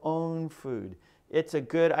your own food. It's a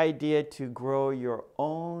good idea to grow your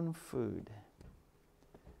own food.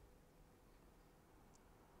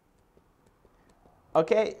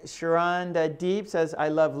 Okay, Sharonda Deep says, I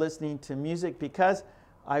love listening to music because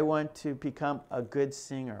I want to become a good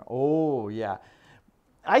singer. Oh, yeah.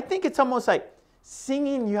 I think it's almost like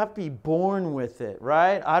singing, you have to be born with it,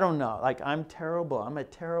 right? I don't know. Like, I'm terrible. I'm a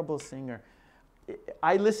terrible singer.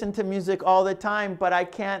 I listen to music all the time, but I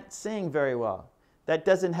can't sing very well. That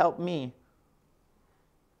doesn't help me.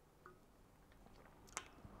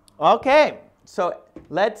 Okay, so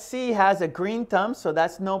let's see has a green thumb, so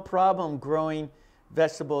that's no problem growing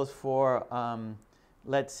vegetables for,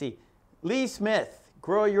 let's see. Lee Smith,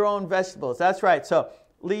 grow your own vegetables. That's right. So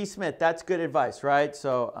Lee Smith, that's good advice, right?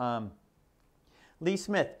 So Lee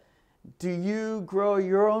Smith, do you grow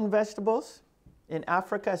your own vegetables in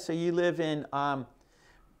Africa? So you live in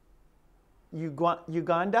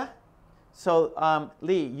Uganda? So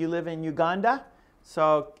Lee, you live in Uganda?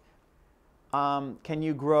 So can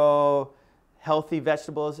you grow healthy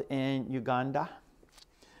vegetables in Uganda?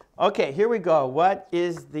 Okay, here we go. What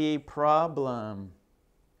is the problem?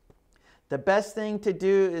 The best thing to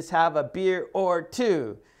do is have a beer or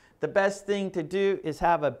two. The best thing to do is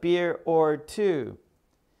have a beer or two.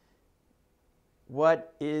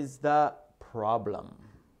 What is the problem?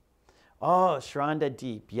 Oh, Sharonda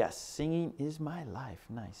Deep. Yes, singing is my life.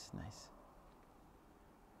 Nice, nice.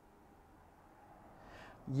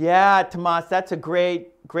 Yeah, Tomas, that's a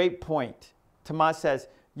great point. Tomas says,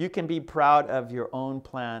 you can be proud of your own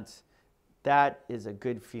plants. That is a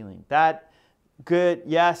good feeling. Good,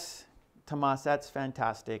 yes, Tomas, that's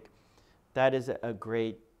fantastic. That is a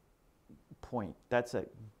great point. That's a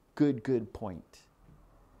good point.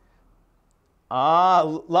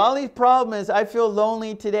 Lolly's problem is, I feel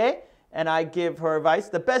lonely today, and I give her advice.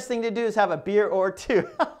 The best thing to do is have a beer or two.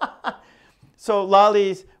 So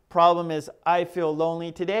Lolly's problem is, I feel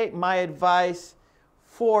lonely today. My advice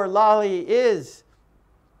for Lolly is,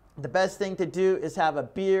 the best thing to do is have a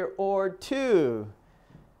beer or two.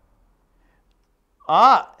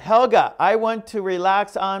 Helga, I want to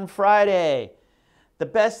relax on Friday. The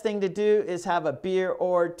best thing to do is have a beer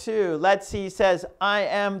or two. Let's see, says, I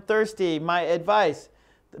am thirsty. My advice,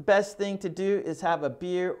 the best thing to do is have a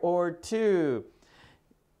beer or two.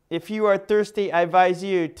 If you are thirsty, I advise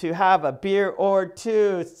you to have a beer or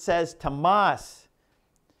two, says Tomas.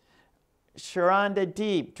 Sharonda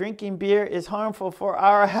Deep, drinking beer is harmful for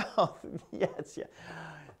our health. Yes, yeah.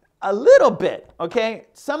 A little bit, okay?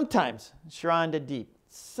 Sometimes, Sharonda Deep,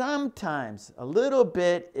 sometimes a little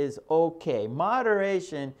bit is okay.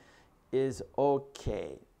 Moderation is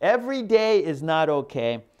okay. Every day is not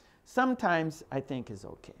okay. Sometimes I think is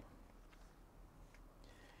okay.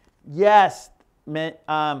 Yes,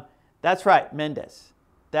 that's right, Mendes.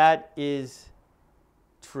 That is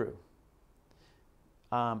true.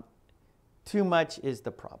 Too much is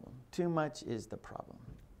the problem. Too much is the problem.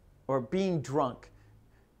 Or being drunk.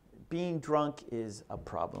 Being drunk is a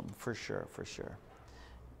problem, for sure, for sure.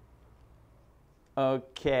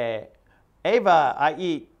 Okay. Ava, I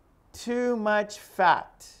eat too much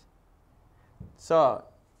fat. So,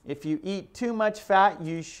 if you eat too much fat,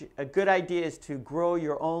 a good idea is to grow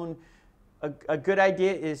your own. A good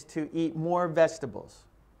idea is to eat more vegetables.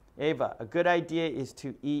 Ava, a good idea is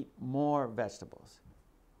to eat more vegetables.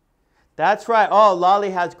 That's right. Oh,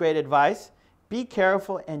 Lolly has great advice. Be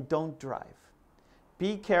careful and don't drive.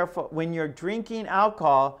 Be careful. When you're drinking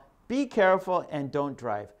alcohol, be careful and don't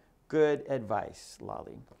drive. Good advice,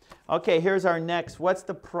 Lolly. Okay, here's our next. What's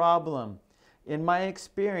the problem? In my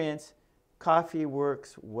experience, coffee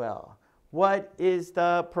works well. What is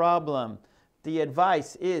the problem? The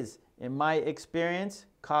advice is, in my experience,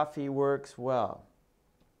 coffee works well.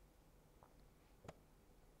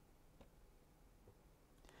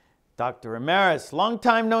 Dr. Ramirez, long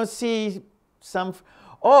time no see.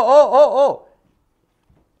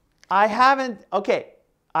 I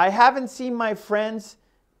haven't seen my friends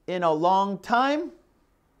in a long time.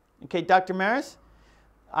 Okay, Dr. Maris,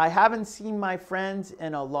 I haven't seen my friends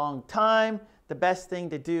in a long time. The best thing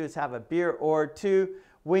to do is have a beer or two.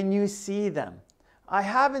 when you see them. I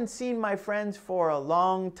haven't seen my friends for a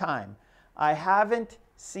long time. I haven't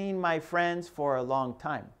seen my friends for a long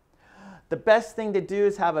time. The best thing to do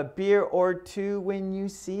is have a beer or two when you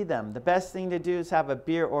see them. The best thing to do is have a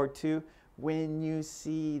beer or two when you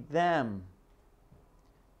see them.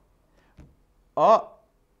 Oh,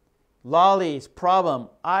 Lolly's problem.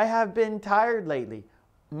 I have been tired lately.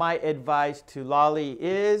 My advice to Lolly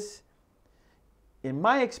is, in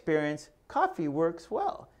my experience, coffee works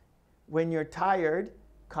well. When you're tired,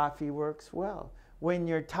 coffee works well. When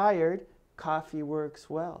you're tired, coffee works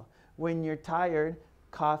well. When you're tired,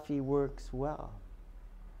 coffee works well.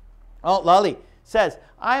 Oh, Lolly says,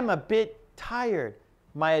 I'm a bit tired.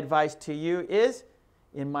 My advice to you is,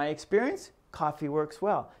 in my experience, coffee works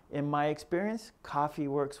well. In my experience, coffee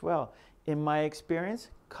works well. In my experience,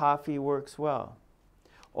 coffee works well.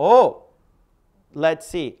 Oh, let's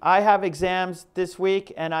see. I have exams this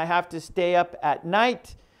week and I have to stay up at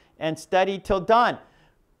night and study till dawn.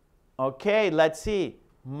 Okay, let's see.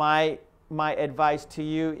 My advice to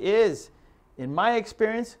you is, in my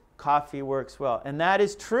experience, coffee works well. And that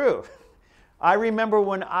is true. I remember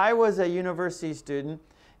when I was a university student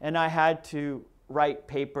and I had to write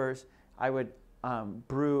papers, I would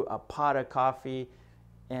brew a pot of coffee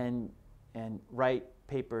and write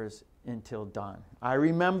papers until dawn. I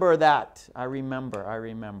remember that. I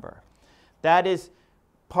remember. That is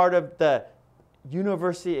part of the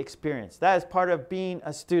university experience. That is part of being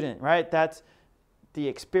a student, right? That's the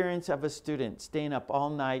experience of a student, staying up all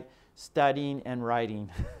night, studying and writing.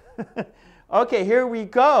 Okay, here we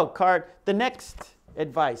go. The next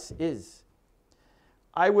advice is,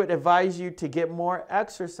 I would advise you to get more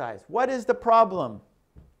exercise. What is the problem?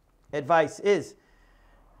 Advice is,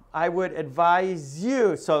 I would advise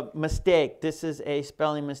you, so mistake, this is a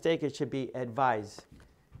spelling mistake, it should be advise.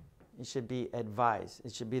 It should be advise.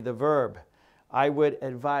 It should be the verb. I would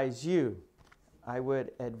advise you. I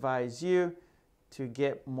would advise you to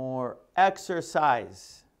get more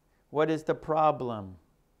exercise. What is the problem?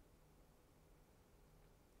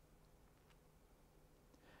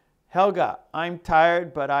 Helga, I'm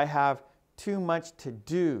tired, but I have too much to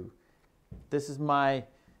do. This is my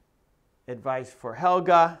advice for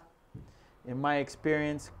Helga. In my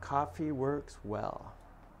experience, coffee works well.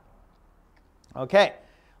 Okay,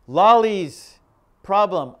 Lolly's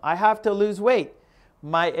problem. I have to lose weight.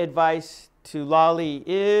 My advice to Lolly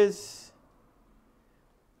is,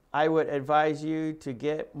 I would advise you to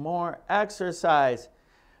get more exercise.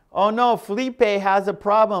 Oh no, Felipe has a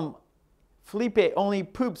problem. Felipe only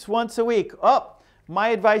poops once a week. Oh, my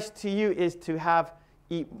advice to you is to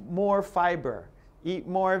eat more fiber, eat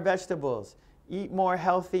more vegetables, eat more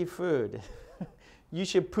healthy food. You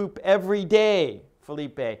should poop every day,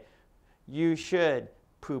 Felipe. You should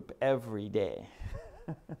poop every day.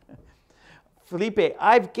 Felipe,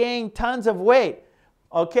 I've gained tons of weight.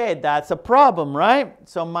 Okay, that's a problem, right?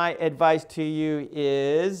 So my advice to you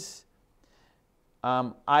is,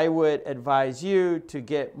 I would advise you to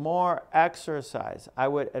get more exercise. I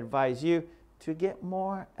would advise you to get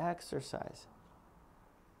more exercise.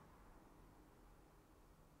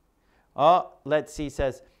 Oh, let's see,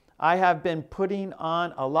 says, I have been putting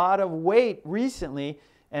on a lot of weight recently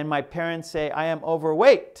and my parents say I am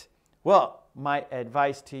overweight. Well, my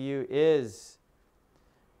advice to you is,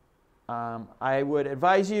 I would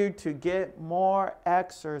advise you to get more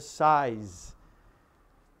exercise.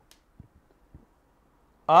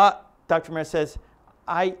 Dr. Maris says,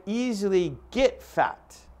 I easily get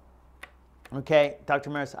fat. Okay, Dr.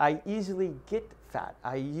 Maris, I easily get fat.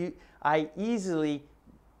 I easily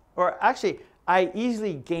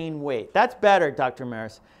gain weight. That's better, Dr.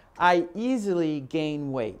 Maris. I easily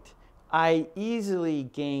gain weight. I easily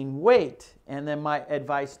gain weight. And then my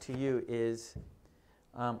advice to you is,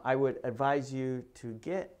 I would advise you to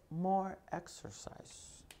get more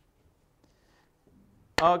exercise.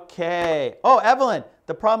 Okay. Oh, Evelyn,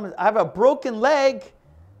 the problem is I have a broken leg.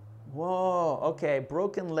 Whoa, okay,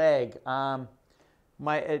 broken leg.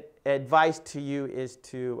 My advice to you is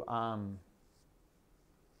to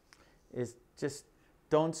just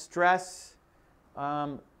don't stress.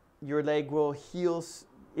 Your leg will heal.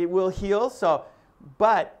 It will heal. So,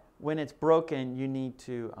 but when it's broken, you need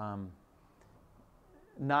to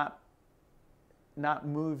not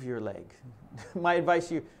move your leg. My advice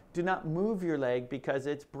to you: do not move your leg because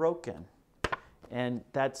it's broken, and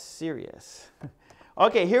that's serious.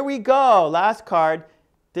 Okay, here we go. Last card.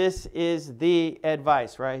 This is the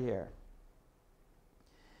advice right here.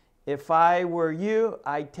 If I were you,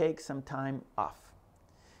 I'd take some time off.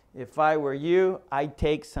 If I were you, I'd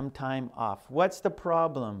take some time off. What's the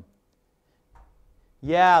problem?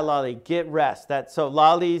 Yeah, Lolly, get rest. So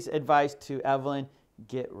Lolly's advice to Evelyn,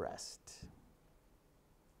 get rest.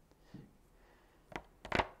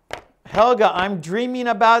 Helga, I'm dreaming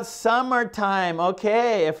about summertime.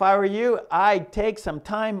 Okay, if I were you, I'd take some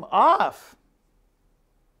time off.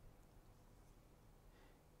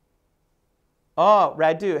 Oh,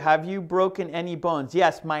 Radu, have you broken any bones?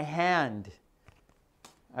 Yes, my hand.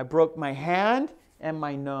 I broke my hand and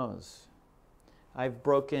my nose. I've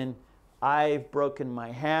broken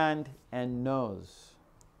my hand and nose.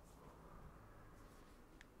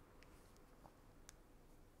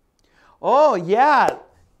 Oh, yeah.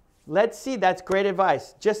 Let's see. That's great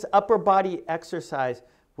advice. Just upper body exercise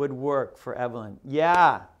would work for Evelyn.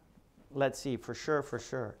 Yeah. Let's see. For sure, for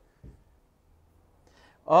sure.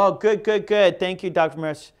 Oh, good, good, good. Thank you, Dr.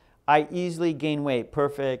 Maris. I easily gain weight.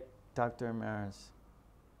 Perfect, Dr. Maris.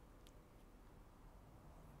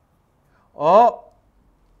 Oh,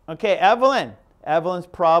 okay, Evelyn. Evelyn's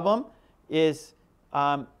problem is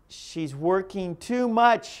she's working too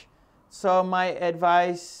much. So my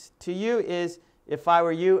advice to you is, if I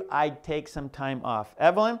were you, I'd take some time off.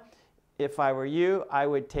 Evelyn, if I were you, I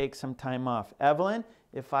would take some time off. Evelyn,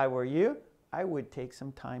 if I were you, I would take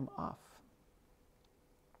some time off.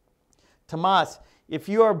 Tomas, if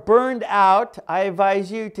you are burned out, I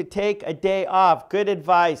advise you to take a day off. Good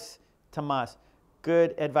advice, Tomas.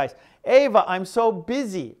 Good advice. Ava, I'm so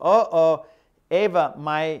busy. Uh-oh. Ava,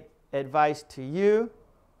 my advice to you,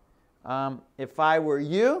 if I were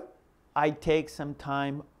you, I'd take some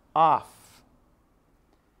time off.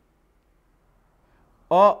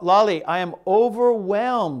 Oh, Lolly, I am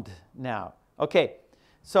overwhelmed now. Okay,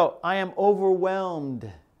 so I am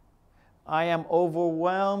overwhelmed. I am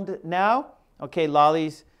overwhelmed now. Okay,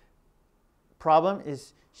 Lolly's problem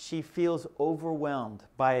is she feels overwhelmed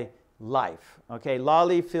by life. Okay,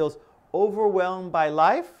 Lolly feels overwhelmed by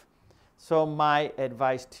life. So my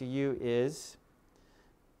advice to you is,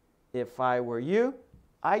 if I were you,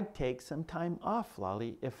 I'd take some time off,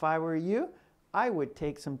 Lolly. If I were you, I would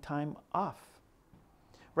take some time off.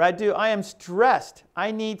 Radu, I am stressed.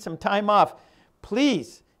 I need some time off.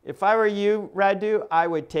 Please, if I were you, Radu, I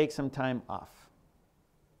would take some time off.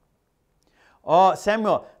 Oh,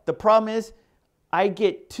 Samuel, the problem is I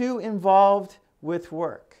get too involved with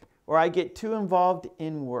work, or I get too involved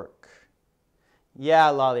in work. Yeah,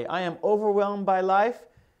 Lolly, I am overwhelmed by life.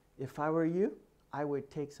 If I were you, I would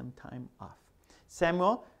take some time off.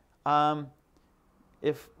 Samuel,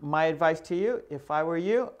 if my advice to you, if I were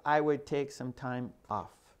you, I would take some time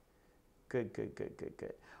off. Good, good, good, good,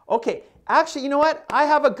 good. Okay, actually, you know what? I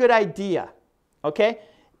have a good idea. Okay,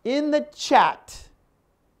 in the chat,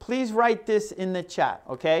 please write this in the chat.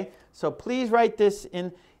 Okay, so please write this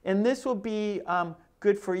in, and this will be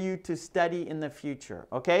good for you to study in the future.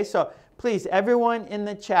 Okay, so please, everyone in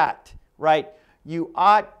the chat, write, you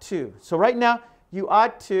ought to. So right now, you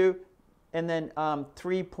ought to, and then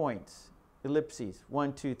 3 points, ellipses,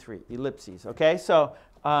 1, 2, 3, ellipses. Okay, so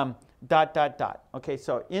dot, dot, dot. Okay,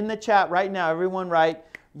 so in the chat right now, everyone write,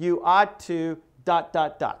 you ought to, dot,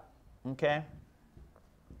 dot, dot. Okay?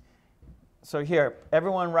 So here,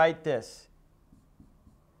 everyone write this.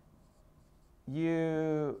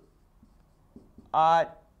 You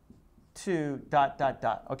ought to, dot, dot,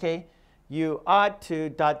 dot. Okay? You ought to,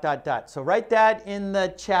 dot, dot, dot. So write that in the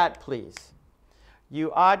chat, please.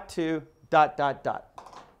 You ought to, dot, dot, dot.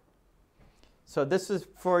 So this is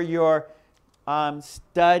for your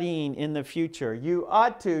studying in the future. You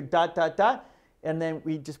ought to, dot, dot, dot. And then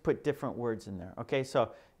we just put different words in there. Okay,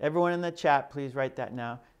 so everyone in the chat, please write that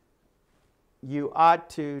now. You ought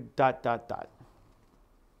to, dot, dot, dot.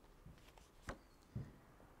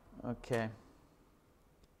 Okay.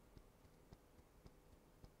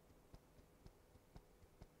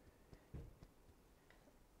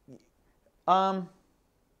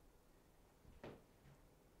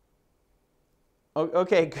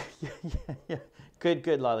 Okay, yeah. Good,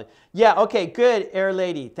 good, Lolly. Yeah, okay, good, Air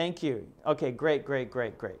Lady. Thank you. Okay, great, great,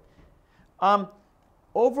 great, great.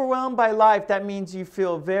 Overwhelmed by life, that means you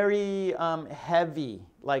feel very heavy.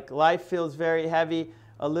 Like life feels very heavy,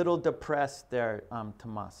 a little depressed there,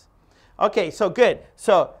 Tomas. Okay, so good.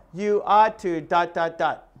 So you ought to, dot, dot,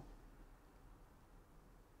 dot.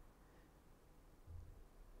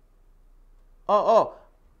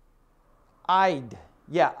 I'd.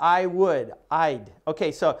 Yeah, I would. I'd.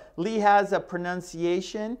 Okay, so Lee has a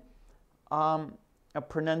pronunciation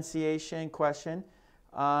question.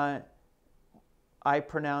 I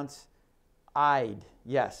pronounce I'd.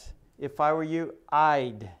 Yes. If I were you,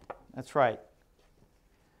 I'd. That's right.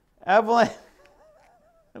 Evelyn,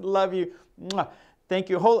 I love you. Thank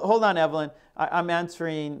you. Hold on, Evelyn. I'm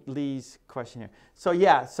answering Lee's question here. So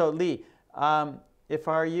yeah, so Lee, if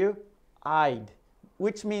I were you, I'd.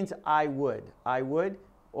 which means I would. I would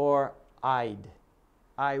or I'd.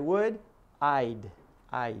 I would, I'd.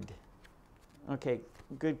 Okay,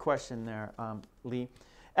 good question there, Lee.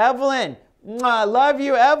 Evelyn, I love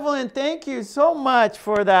you, Evelyn. Thank you so much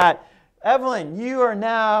for that. Evelyn, you are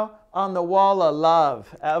now on the wall of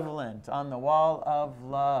love. Evelyn, on the wall of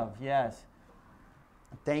love, yes.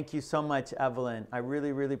 Thank you so much, Evelyn. I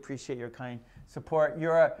really, really appreciate your kind support.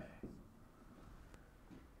 You're a...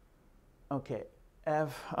 Okay,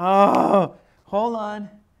 oh, hold on.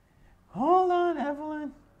 Hold on,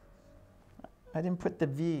 Evelyn. I didn't put the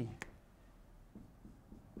V.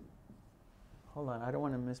 Hold on, I don't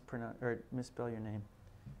want to mispronounce or misspell your name.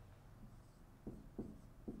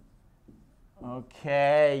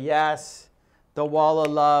 Okay, yes, the wall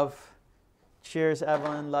of love. Cheers,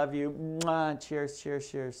 Evelyn, love you. Mwah. Cheers, cheers,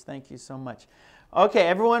 cheers. Thank you so much. Okay,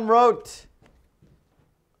 everyone wrote.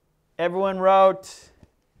 Everyone wrote.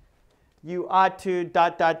 You ought to ...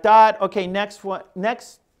 Okay, next one.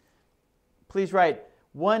 Next, please write.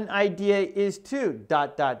 One idea is to ...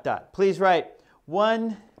 Please write.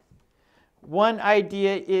 One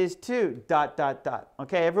idea is to ...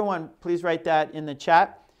 Okay, everyone, please write that in the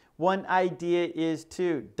chat. One idea is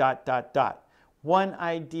to ... One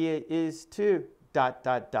idea is to ...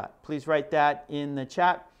 Please write that in the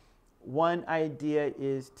chat. One idea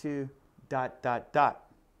is to ...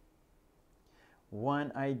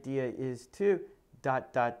 One idea is to ...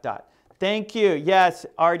 Thank you. Yes,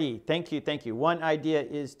 Artie. Thank you. Thank you. One idea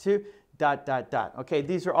is to ... Okay,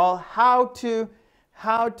 these are all how to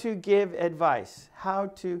give advice. How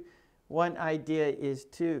to. One idea is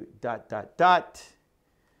to ...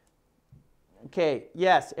 Okay,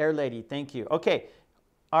 yes, Air Lady, thank you. Okay,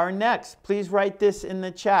 our next, please write this in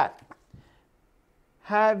the chat.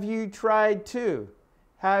 Have you tried to?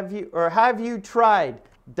 Have you tried ...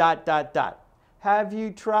 Have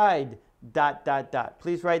you tried ...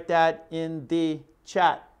 Please write that in the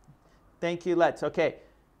chat. Thank you, let's. Okay,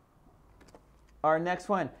 our next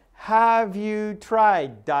one. Have you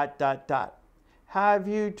tried ... Have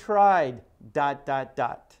you tried ...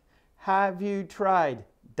 Have you tried ...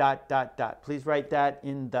 Please write that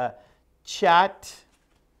in the chat.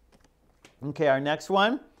 Okay, our next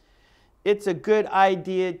one. It's a good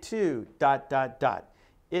idea to ...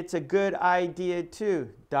 It's a good idea to ...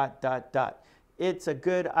 It's a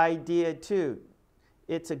good idea to.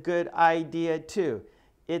 It's a good idea to.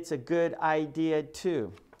 It's a good idea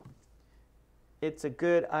to. It's a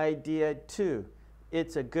good idea to.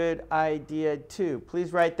 It's a good idea to.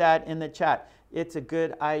 Please write that in the chat. It's a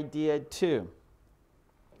good idea to.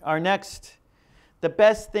 Our next, the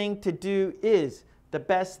best thing to do is. The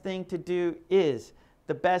best thing to do is.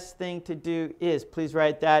 The best thing to do is. Please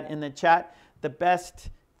write that in the chat. The best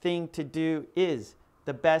thing to do is.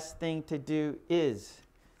 The best thing to do is.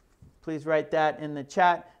 Please write that in the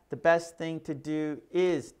chat. The best thing to do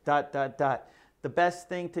is ... The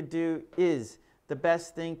best thing to do is. The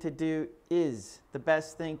best thing to do is. The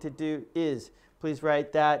best thing to do is. Please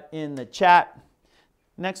write that in the chat.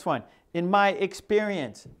 Next one. In my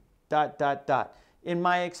experience ... In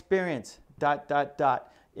my experience ...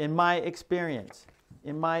 In my experience.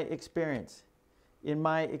 In my experience. In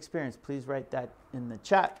my experience. Please write that in the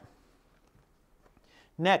chat.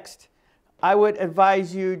 Next, I would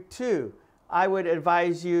advise you to. I would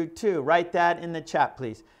advise you to. Write that in the chat,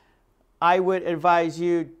 please. I would advise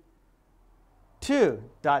you to ...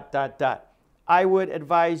 I would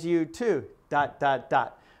advise you to ...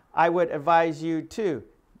 I would advise you to ...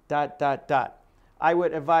 I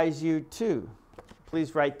would advise you to.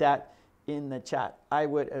 Please write that in the chat. I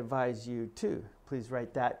would advise you to. Please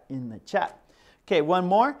write that in the chat. Okay, one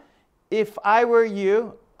more. If I were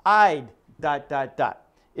you, I'd ...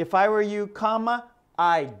 If I were you, comma,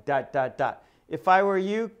 I'd ... If I were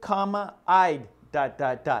you, comma, I'd ...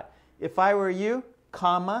 If I were you,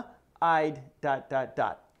 comma, I'd ...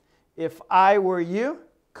 If I were you,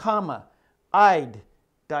 comma, I'd ...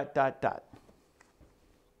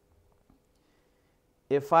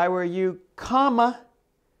 If I were you, comma,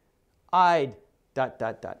 I'd ...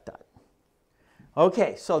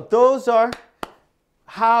 Okay, so those are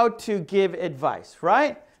how to give advice,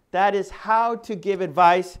 right? That is how to give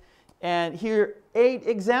advice. And here are 8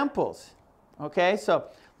 examples. Okay, so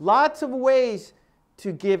lots of ways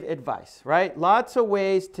to give advice, right? Lots of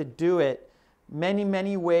ways to do it. Many,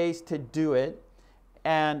 many ways to do it.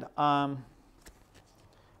 And I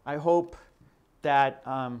hope that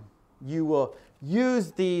you will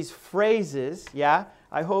use these phrases, yeah?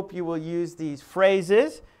 I hope you will use these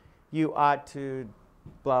phrases. You ought to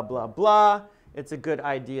blah, blah, blah. It's a good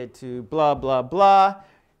idea to blah, blah, blah.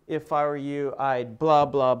 if I were you, I'd blah,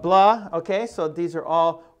 blah, blah. Okay, so these are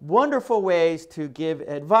all wonderful ways to give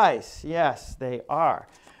advice. Yes, they are.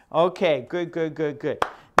 Okay, good, good, good, good.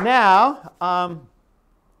 Now,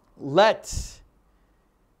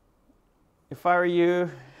 if I were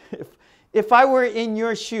you, if I were in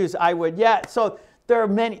your shoes, I would, yeah, so there are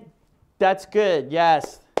many, that's good,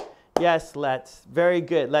 yes, yes, very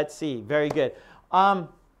good, let's see, very good.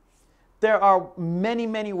 There are many,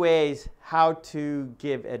 many ways how to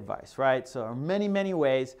give advice, right? So there are many, many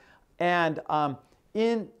ways, and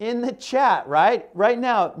in the chat, right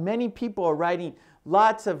now, many people are writing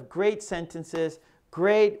lots of great sentences,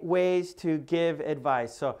 great ways to give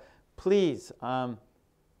advice. So please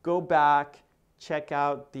go back, check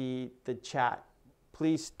out the chat.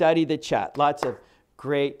 Please study the chat. Lots of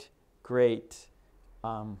great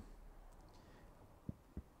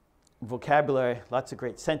vocabulary, lots of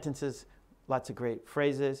great sentences, lots of great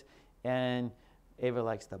phrases, and Ava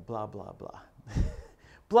likes the blah, blah, blah.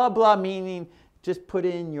 Blah, blah meaning just put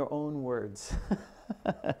in your own words.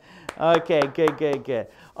 Okay, good, good, good.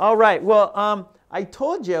 All right, well, I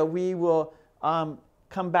told you we will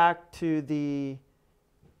come back to the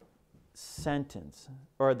sentence,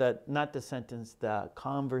 or not the sentence, the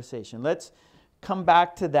conversation. Let's come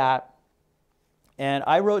back to that. And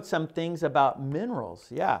I wrote some things about minerals,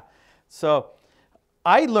 yeah. So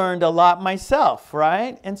I learned a lot myself,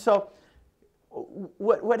 right? And so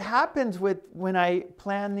what happens when I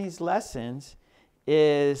plan these lessons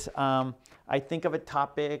is I think of a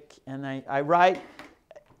topic and I write,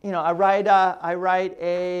 I write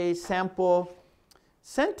a sample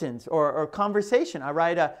sentence or conversation. I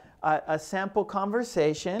write a sample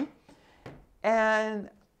conversation, and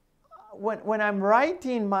when I'm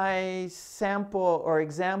writing my sample or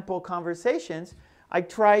example conversations, I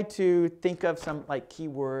try to think of some like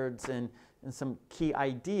keywords and some key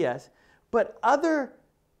ideas, but I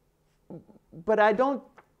don't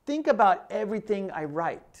think about everything I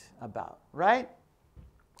write about, right?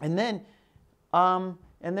 And then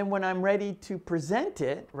when I'm ready to present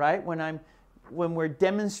it, right? When we're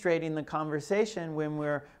demonstrating the conversation, when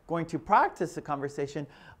we're going to practice the conversation,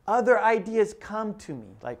 other ideas come to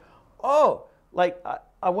me. Like, oh, like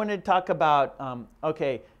I wanted to talk about,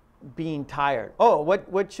 okay, being tired. Oh,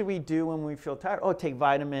 what should we do when we feel tired? Oh, take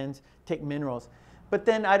vitamins, take minerals. But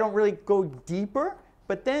then I don't really go deeper.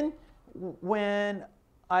 But then when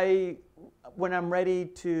I'm ready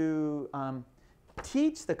to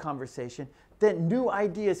teach the conversation, then new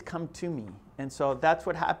ideas come to me. And so that's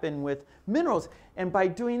what happened with minerals. And by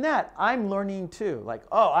doing that, I'm learning too. Like,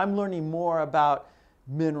 oh, I'm learning more about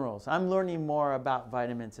minerals. I'm learning more about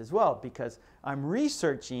vitamins as well, because I'm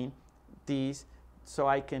researching these so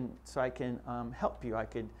I can help you.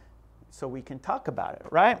 So we can talk about it,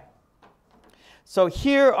 right? So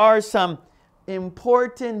here are some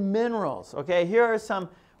important minerals. Okay, here are some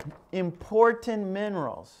important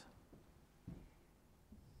minerals.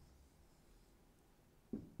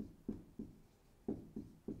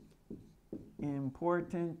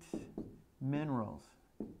 Important minerals.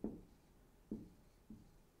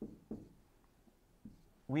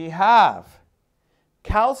 We have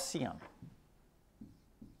calcium.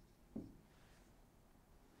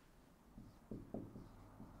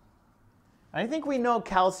 I think we know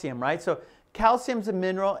calcium, right? So calcium's a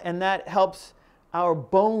mineral, and that helps our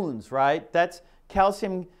bones, right?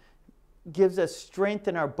 Calcium gives us strength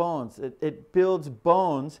in our bones. It builds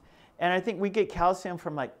bones. And I think we get calcium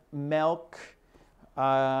from like milk.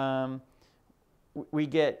 We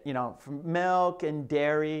get, from milk and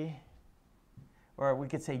dairy, or we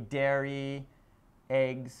could say dairy,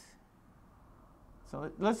 eggs.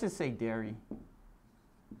 So let's just say dairy.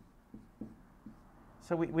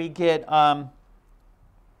 So we get,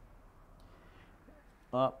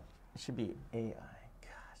 it should be AI.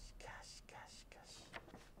 Gosh.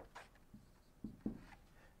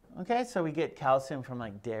 Okay, so we get calcium from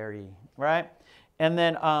like dairy, right? And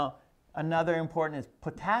then another important is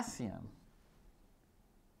potassium.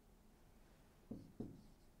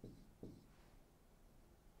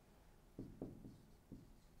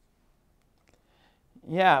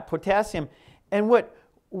 Yeah, potassium. And what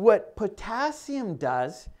potassium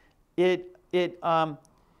does,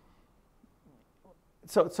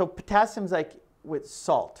 so potassium's like with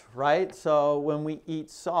salt, right? So when we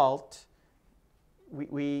eat salt,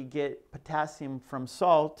 we get potassium from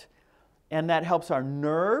salt, and that helps our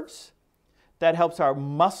nerves, that helps our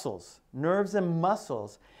muscles, nerves and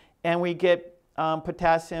muscles. And we get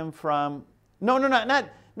potassium from,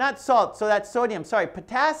 not salt, so that's sodium, sorry,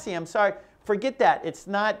 potassium, sorry, forget that, it's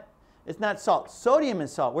not salt. Sodium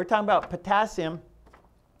is salt. We're talking about potassium.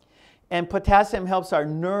 And potassium helps our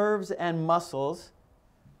nerves and muscles.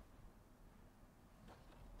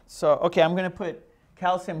 So, okay, I'm going to put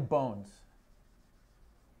calcium bones.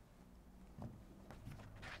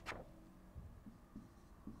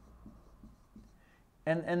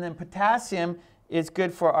 And then potassium is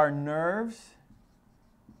good for our nerves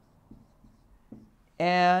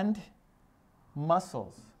and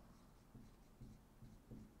muscles.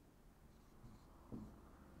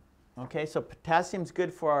 Okay, so potassium is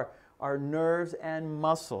good for our nerves and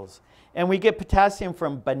muscles. And we get potassium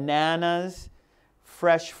from bananas,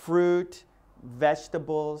 fresh fruit,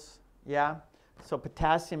 vegetables, yeah? So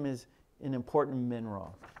potassium is an important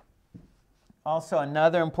mineral. Also,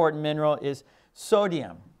 another important mineral is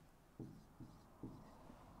sodium.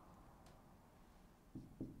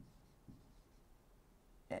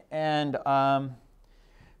 And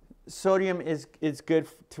sodium is good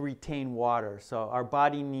to retain water. So our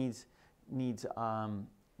body needs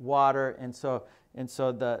water, and so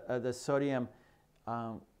the sodium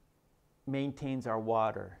maintains our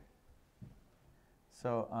water.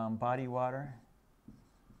 So body water.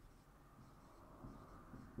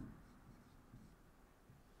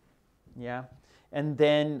 Yeah. And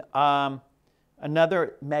then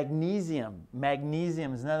another, magnesium.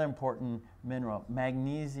 Magnesium is another important mineral.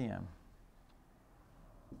 Magnesium.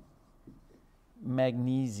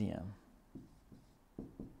 Magnesium.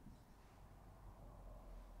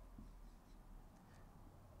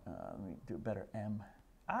 Let me do a better M.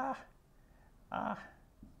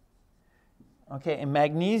 Okay, and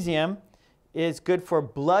magnesium is good for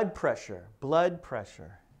blood pressure. Blood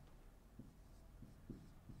pressure.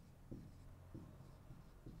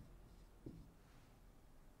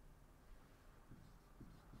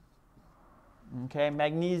 Okay,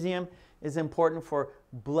 magnesium is important for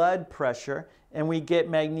blood pressure, and we get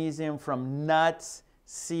magnesium from nuts,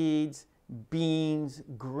 seeds, beans,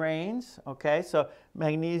 grains. Okay, so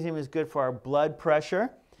magnesium is good for our blood pressure.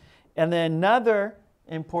 And then another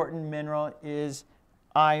important mineral is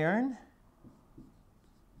iron.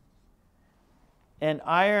 And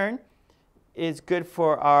iron is good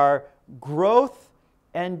for our growth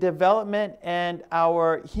and development and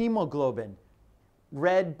our hemoglobin,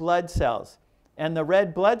 red blood cells. And the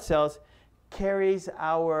red blood cells carries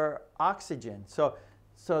our oxygen. So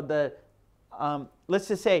the let's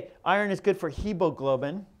just say iron is good for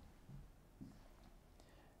hemoglobin.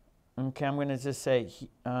 Okay, I'm going to just say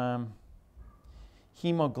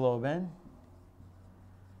hemoglobin.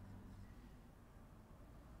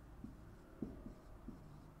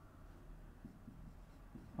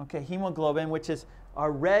 Okay, hemoglobin, which is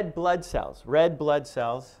our red blood cells. Red blood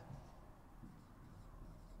cells.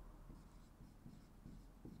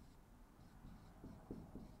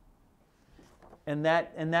 And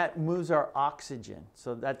that moves our oxygen.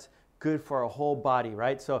 So that's good for our whole body,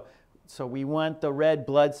 right? So we want the red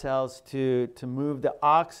blood cells to move the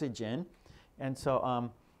oxygen. And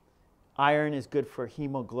so iron is good for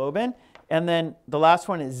hemoglobin. And then the last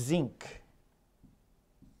one is zinc.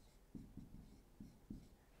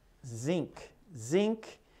 Zinc.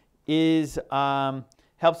 Zinc is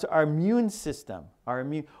helps our immune system.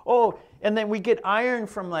 And then we get iron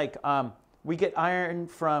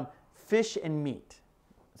from fish and meat.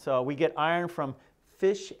 So we get iron from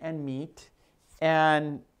fish and meat.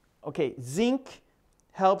 And okay, zinc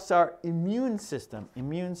helps our immune system.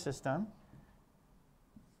 Immune system.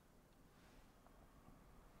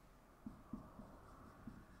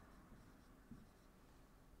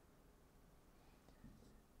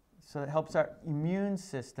 So it helps our immune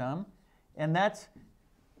system, and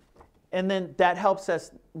then that helps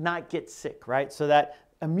us not get sick, right? So that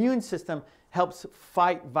immune system helps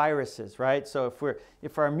fight viruses, right? So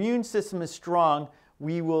if our immune system is strong,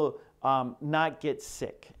 we will not get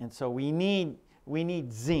sick, and so we need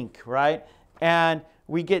zinc, right? And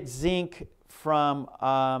we get zinc from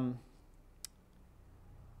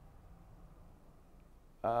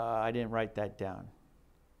I didn't write that down.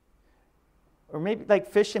 Or maybe like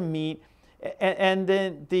fish and meat, and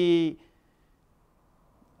then the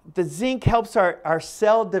zinc helps our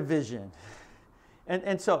cell division,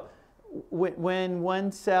 and so when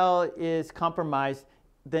one cell is compromised,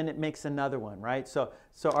 then it makes another one, right? So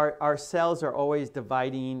our cells are always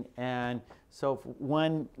dividing, and so if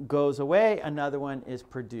one goes away, another one is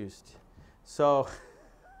produced. So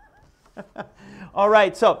all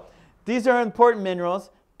right, so these are important minerals: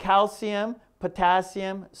 calcium,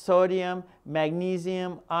 potassium, sodium,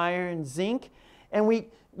 magnesium, iron, zinc. And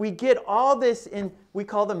we get all this in, we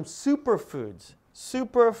call them superfoods.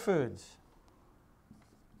 Superfoods.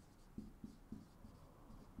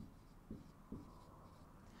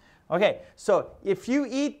 Okay, so if you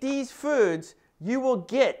eat these foods, you will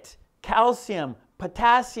get calcium,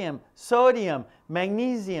 potassium, sodium,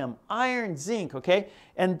 magnesium, iron, zinc, okay?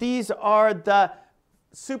 And these are the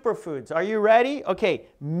superfoods. Are you ready? Okay,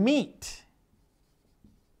 meat.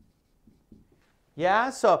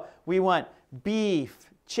 Yeah, so we want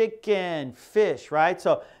beef, chicken, fish, right?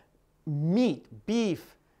 So meat,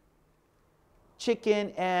 beef,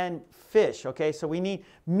 chicken, and fish, okay? So we need,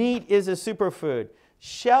 meat is a superfood.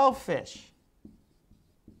 Shellfish.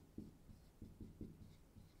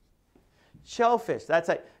 Shellfish,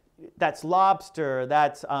 that's lobster,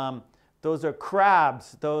 those are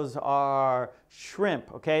crabs, those are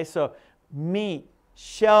shrimp, okay? So meat,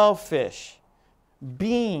 shellfish,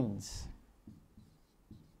 beans,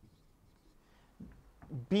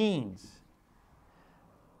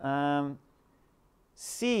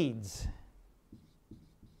 seeds,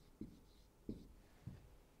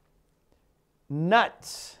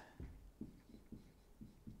 nuts,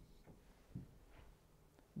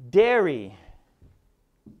 dairy,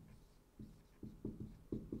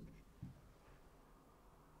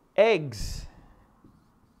 eggs,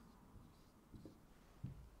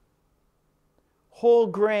 whole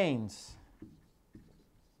grains,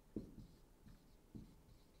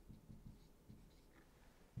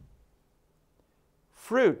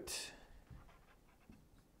 fruit,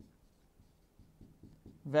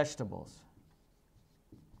 vegetables.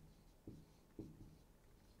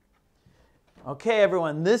 Okay,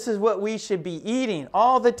 everyone, this is what we should be eating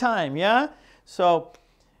all the time, yeah? So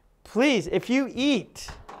please, if you eat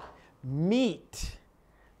meat,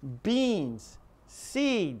 beans,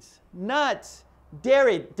 seeds, nuts,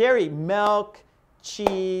 dairy, milk,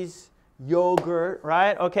 cheese, yogurt,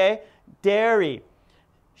 right? Okay, dairy,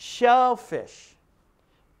 shellfish,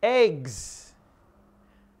 eggs,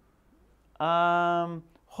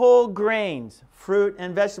 whole grains, fruit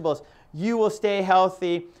and vegetables, you will stay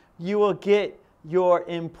healthy. You will get your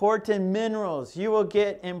important minerals. You will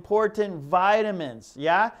get important vitamins.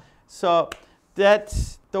 Yeah? So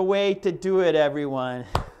that's the way to do it, everyone.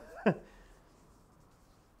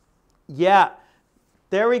 Yeah.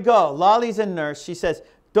 There we go. Lolly's a nurse. She says,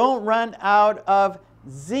 don't run out of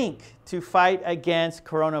zinc to fight against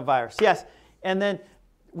coronavirus. Yes. And then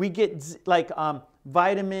we get like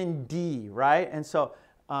vitamin D, right? And so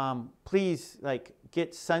please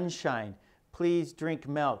get sunshine. Please drink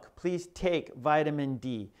milk. Please take vitamin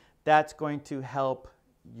D. That's going to help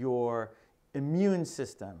your immune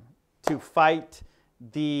system to fight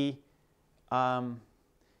the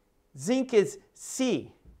zinc is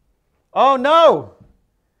C. Oh no!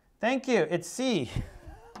 Thank you. It's C.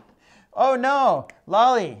 Oh no,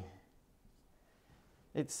 Lolly.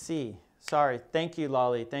 It's C. Sorry. Thank you,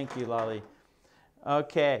 Lolly. Thank you, Lolly.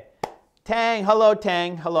 Okay. Tang. Hello,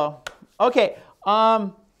 Tang. Hello. Okay.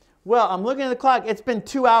 Well, I'm looking at the clock. It's been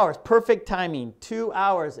 2 hours. Perfect timing. 2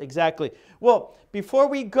 hours exactly. Well, before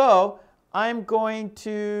we go, I'm going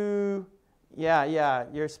to, yeah,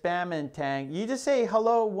 you're spamming, Tang. You just say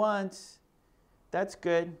hello once. That's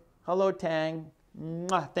good. Hello, Tang.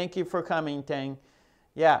 Mwah. Thank you for coming, Tang.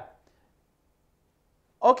 Yeah.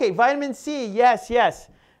 Okay, vitamin C. Yes, yes.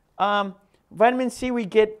 Vitamin C, we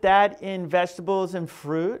get that in vegetables and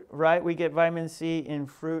fruit, right? We get vitamin C in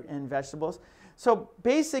fruit and vegetables. So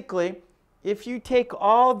basically, if you take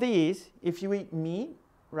all these, if you eat meat,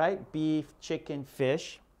 right, beef, chicken,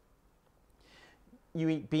 fish, you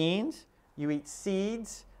eat beans, you eat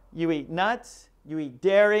seeds, you eat nuts, you eat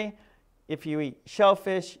dairy, if you eat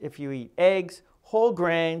shellfish, if you eat eggs, whole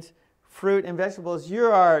grains, fruit and vegetables,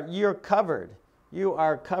 you're covered. You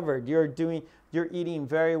are covered. You're eating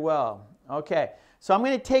very well. Okay, so I'm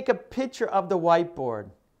going to take a picture of the whiteboard.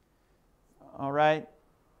 All right.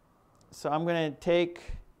 So I'm going to take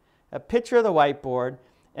a picture of the whiteboard,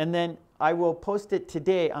 and then I will post it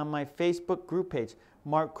today on my Facebook group page,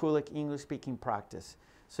 Mark Kulek English Speaking Practice.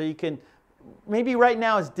 So you can, maybe right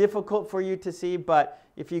now it's difficult for you to see, but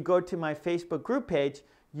if you go to my Facebook group page,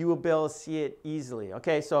 you will be able to see it easily.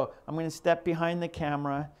 Okay, so I'm going to step behind the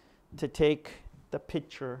camera to take the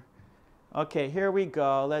picture. Okay, here we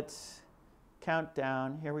go. Let's count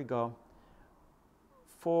down. Here we go.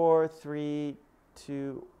 4, 3,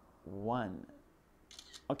 2, 1.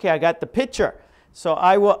 Okay, I got the picture. So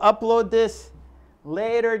I will upload this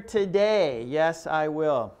later today. Yes, I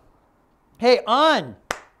will. Hey, An,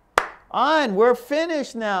 we're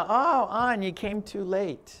finished now. Oh, An, you came too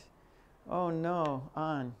late. Oh no,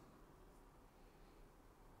 An.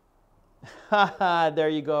 Haha, there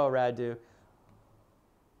you go, Radu.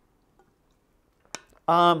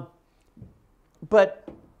 But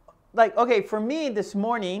like, okay, for me this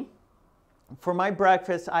morning, for my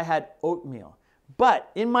breakfast, I had oatmeal.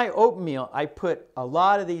 But in my oatmeal, I put a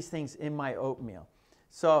lot of these things in my oatmeal.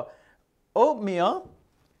 So oatmeal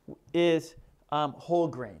is whole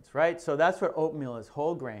grains, right? So that's what oatmeal is,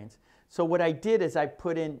 whole grains. So what I did is I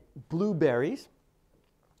put in blueberries.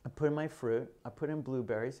 I put in my fruit. I put in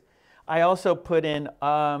blueberries. I also put in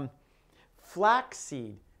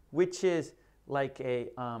flaxseed, which is like a,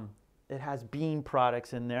 it has bean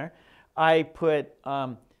products in there. I put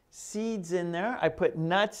seeds in there. I put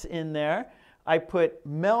nuts in there. I put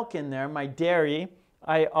milk in there, my dairy.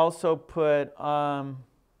 I also put,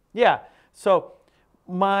 yeah, so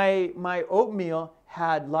my oatmeal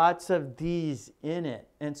had lots of these in it.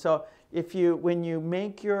 And so when you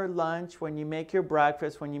make your lunch, when you make your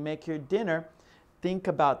breakfast, when you make your dinner, think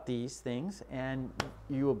about these things and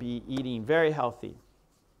you will be eating very healthy.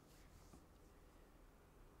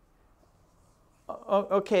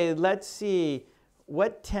 Okay, let's see.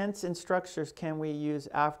 What tense and structures can we use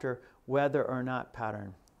after whether or not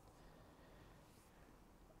pattern?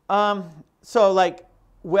 So like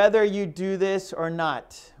whether you do this or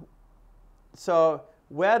not. So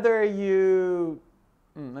whether you,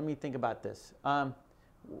 let me think about this.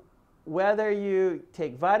 Whether you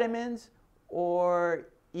take vitamins or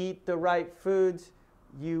eat the right foods,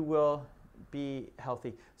 you will be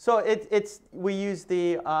healthy. So we use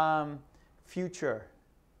the future.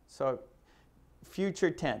 So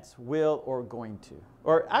future tense, will or going to.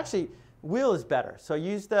 Or actually, will is better. So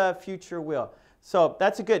use the future will. So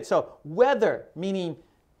that's a good. So whether, meaning,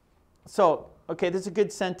 so, okay, this is a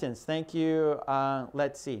good sentence. Thank you.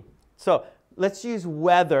 Let's see. So let's use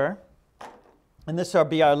whether, and this will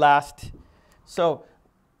be our last. So,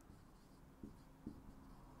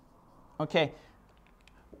 okay,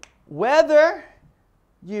 whether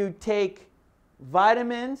you take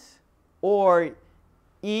vitamins or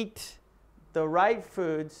eat the right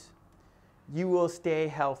foods, you will stay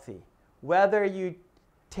healthy. Whether you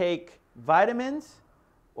take vitamins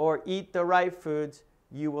or eat the right foods,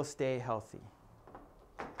 you will stay healthy.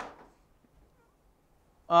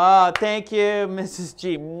 Oh, thank you, Mrs.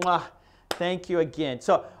 G. Mwah. Thank you again.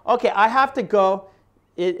 So, okay, I have to go.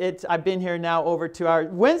 I've been here now over 2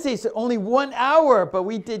 hours. Wednesday's only 1 hour, but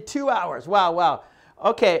we did 2 hours. Wow, wow.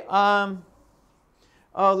 Okay.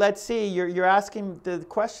 Oh, let's see. You're asking the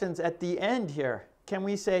questions at the end here. Can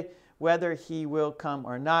we say whether he will come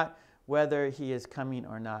or not? Whether he is coming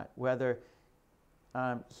or not? Whether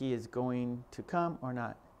he is going to come or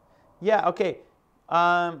not? Yeah, okay.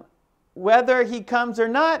 Whether he comes or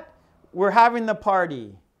not, we're having the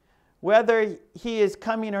party. Whether he is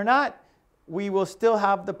coming or not, we will still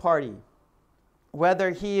have the party.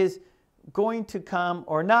 Whether he is going to come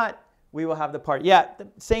or not, we will have the party. Yeah,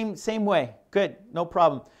 same way. Good, no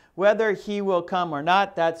problem. Whether he will come or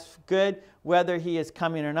not, that's good. Whether he is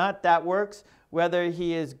coming or not, that works. Whether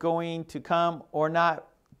he is going to come or not,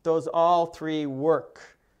 those all three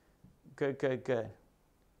work. Good, good, good.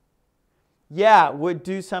 Yeah, would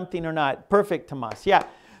do something or not. Perfect, Tomas. Yeah.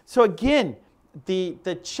 So again,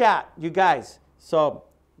 the chat, you guys. So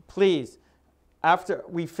please, after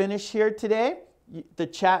we finish here today, the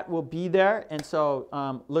chat will be there. And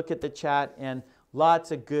so look at the chat and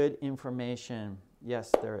lots of good information.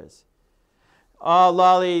 Yes, there is. Oh,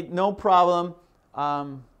 Lolly, no problem.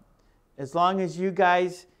 As long as you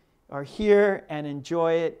guys are here and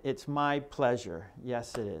enjoy it, it's my pleasure.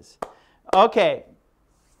 Yes, it is. Okay.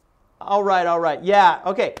 All right, all right. Yeah,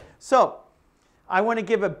 okay. So I want to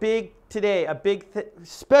give a big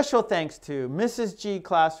special thanks to Mrs. G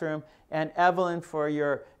Classroom and Evelyn for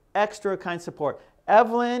your extra kind support.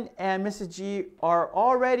 Evelyn and Mrs. G are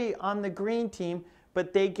already on the green team,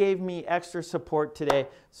 but they gave me extra support today.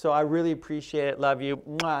 So I really appreciate it. Love you.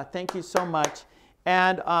 Mwah. Thank you so much.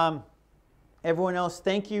 And everyone else,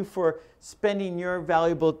 thank you for spending your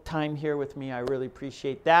valuable time here with me. I really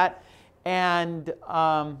appreciate that. And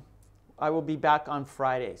I will be back on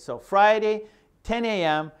Friday. So Friday, 10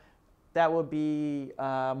 a.m., that will be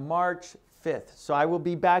March 5th. So I will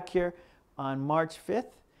be back here on March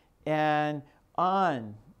 5th. And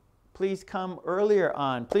please come earlier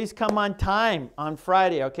on. Please come on time on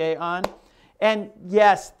Friday, okay, on. And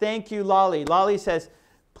yes, thank you, Lolly. Lolly says,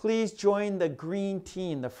 please join the green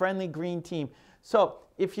team, the friendly green team. So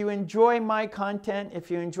if you enjoy my content,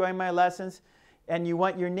 if you enjoy my lessons, and you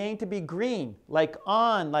want your name to be green, like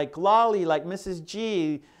like Lolly, like Mrs.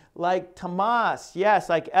 G, like Tomas, yes,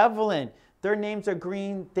 like Evelyn, their names are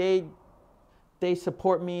green. They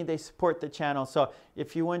support me, they support the channel. So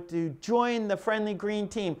if you want to join the friendly green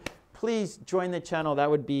team, please join the channel. That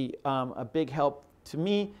would be a big help to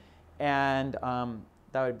me, and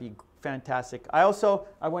that would be fantastic. I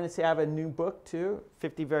want to say I have a new book too,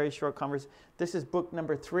 50 Very Short Conversations. This is book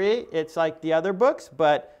number 3. It's like the other books,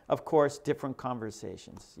 but of course, different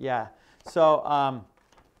conversations. Yeah. So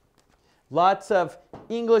Lots of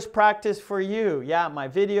English practice for you. Yeah, my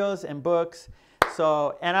videos and books.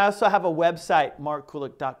 So, and I also have a website,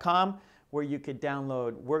 markkulek.com, where you could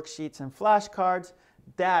download worksheets and flashcards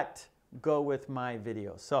that go with my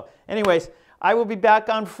videos. So anyways, I will be back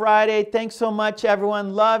on Friday. Thanks so much,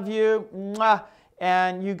 everyone. Love you. Mwah.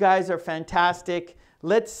 And you guys are fantastic.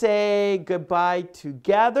 Let's say goodbye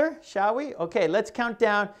together, shall we? Okay, let's count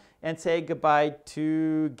down and say goodbye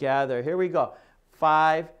together. Here we go.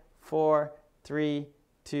 5, 4, 3,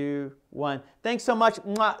 2, 1. Thanks so much.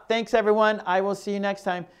 Mwah. Thanks, everyone. I will see you next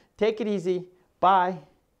time. Take it easy. Bye.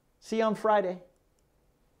 See you on Friday.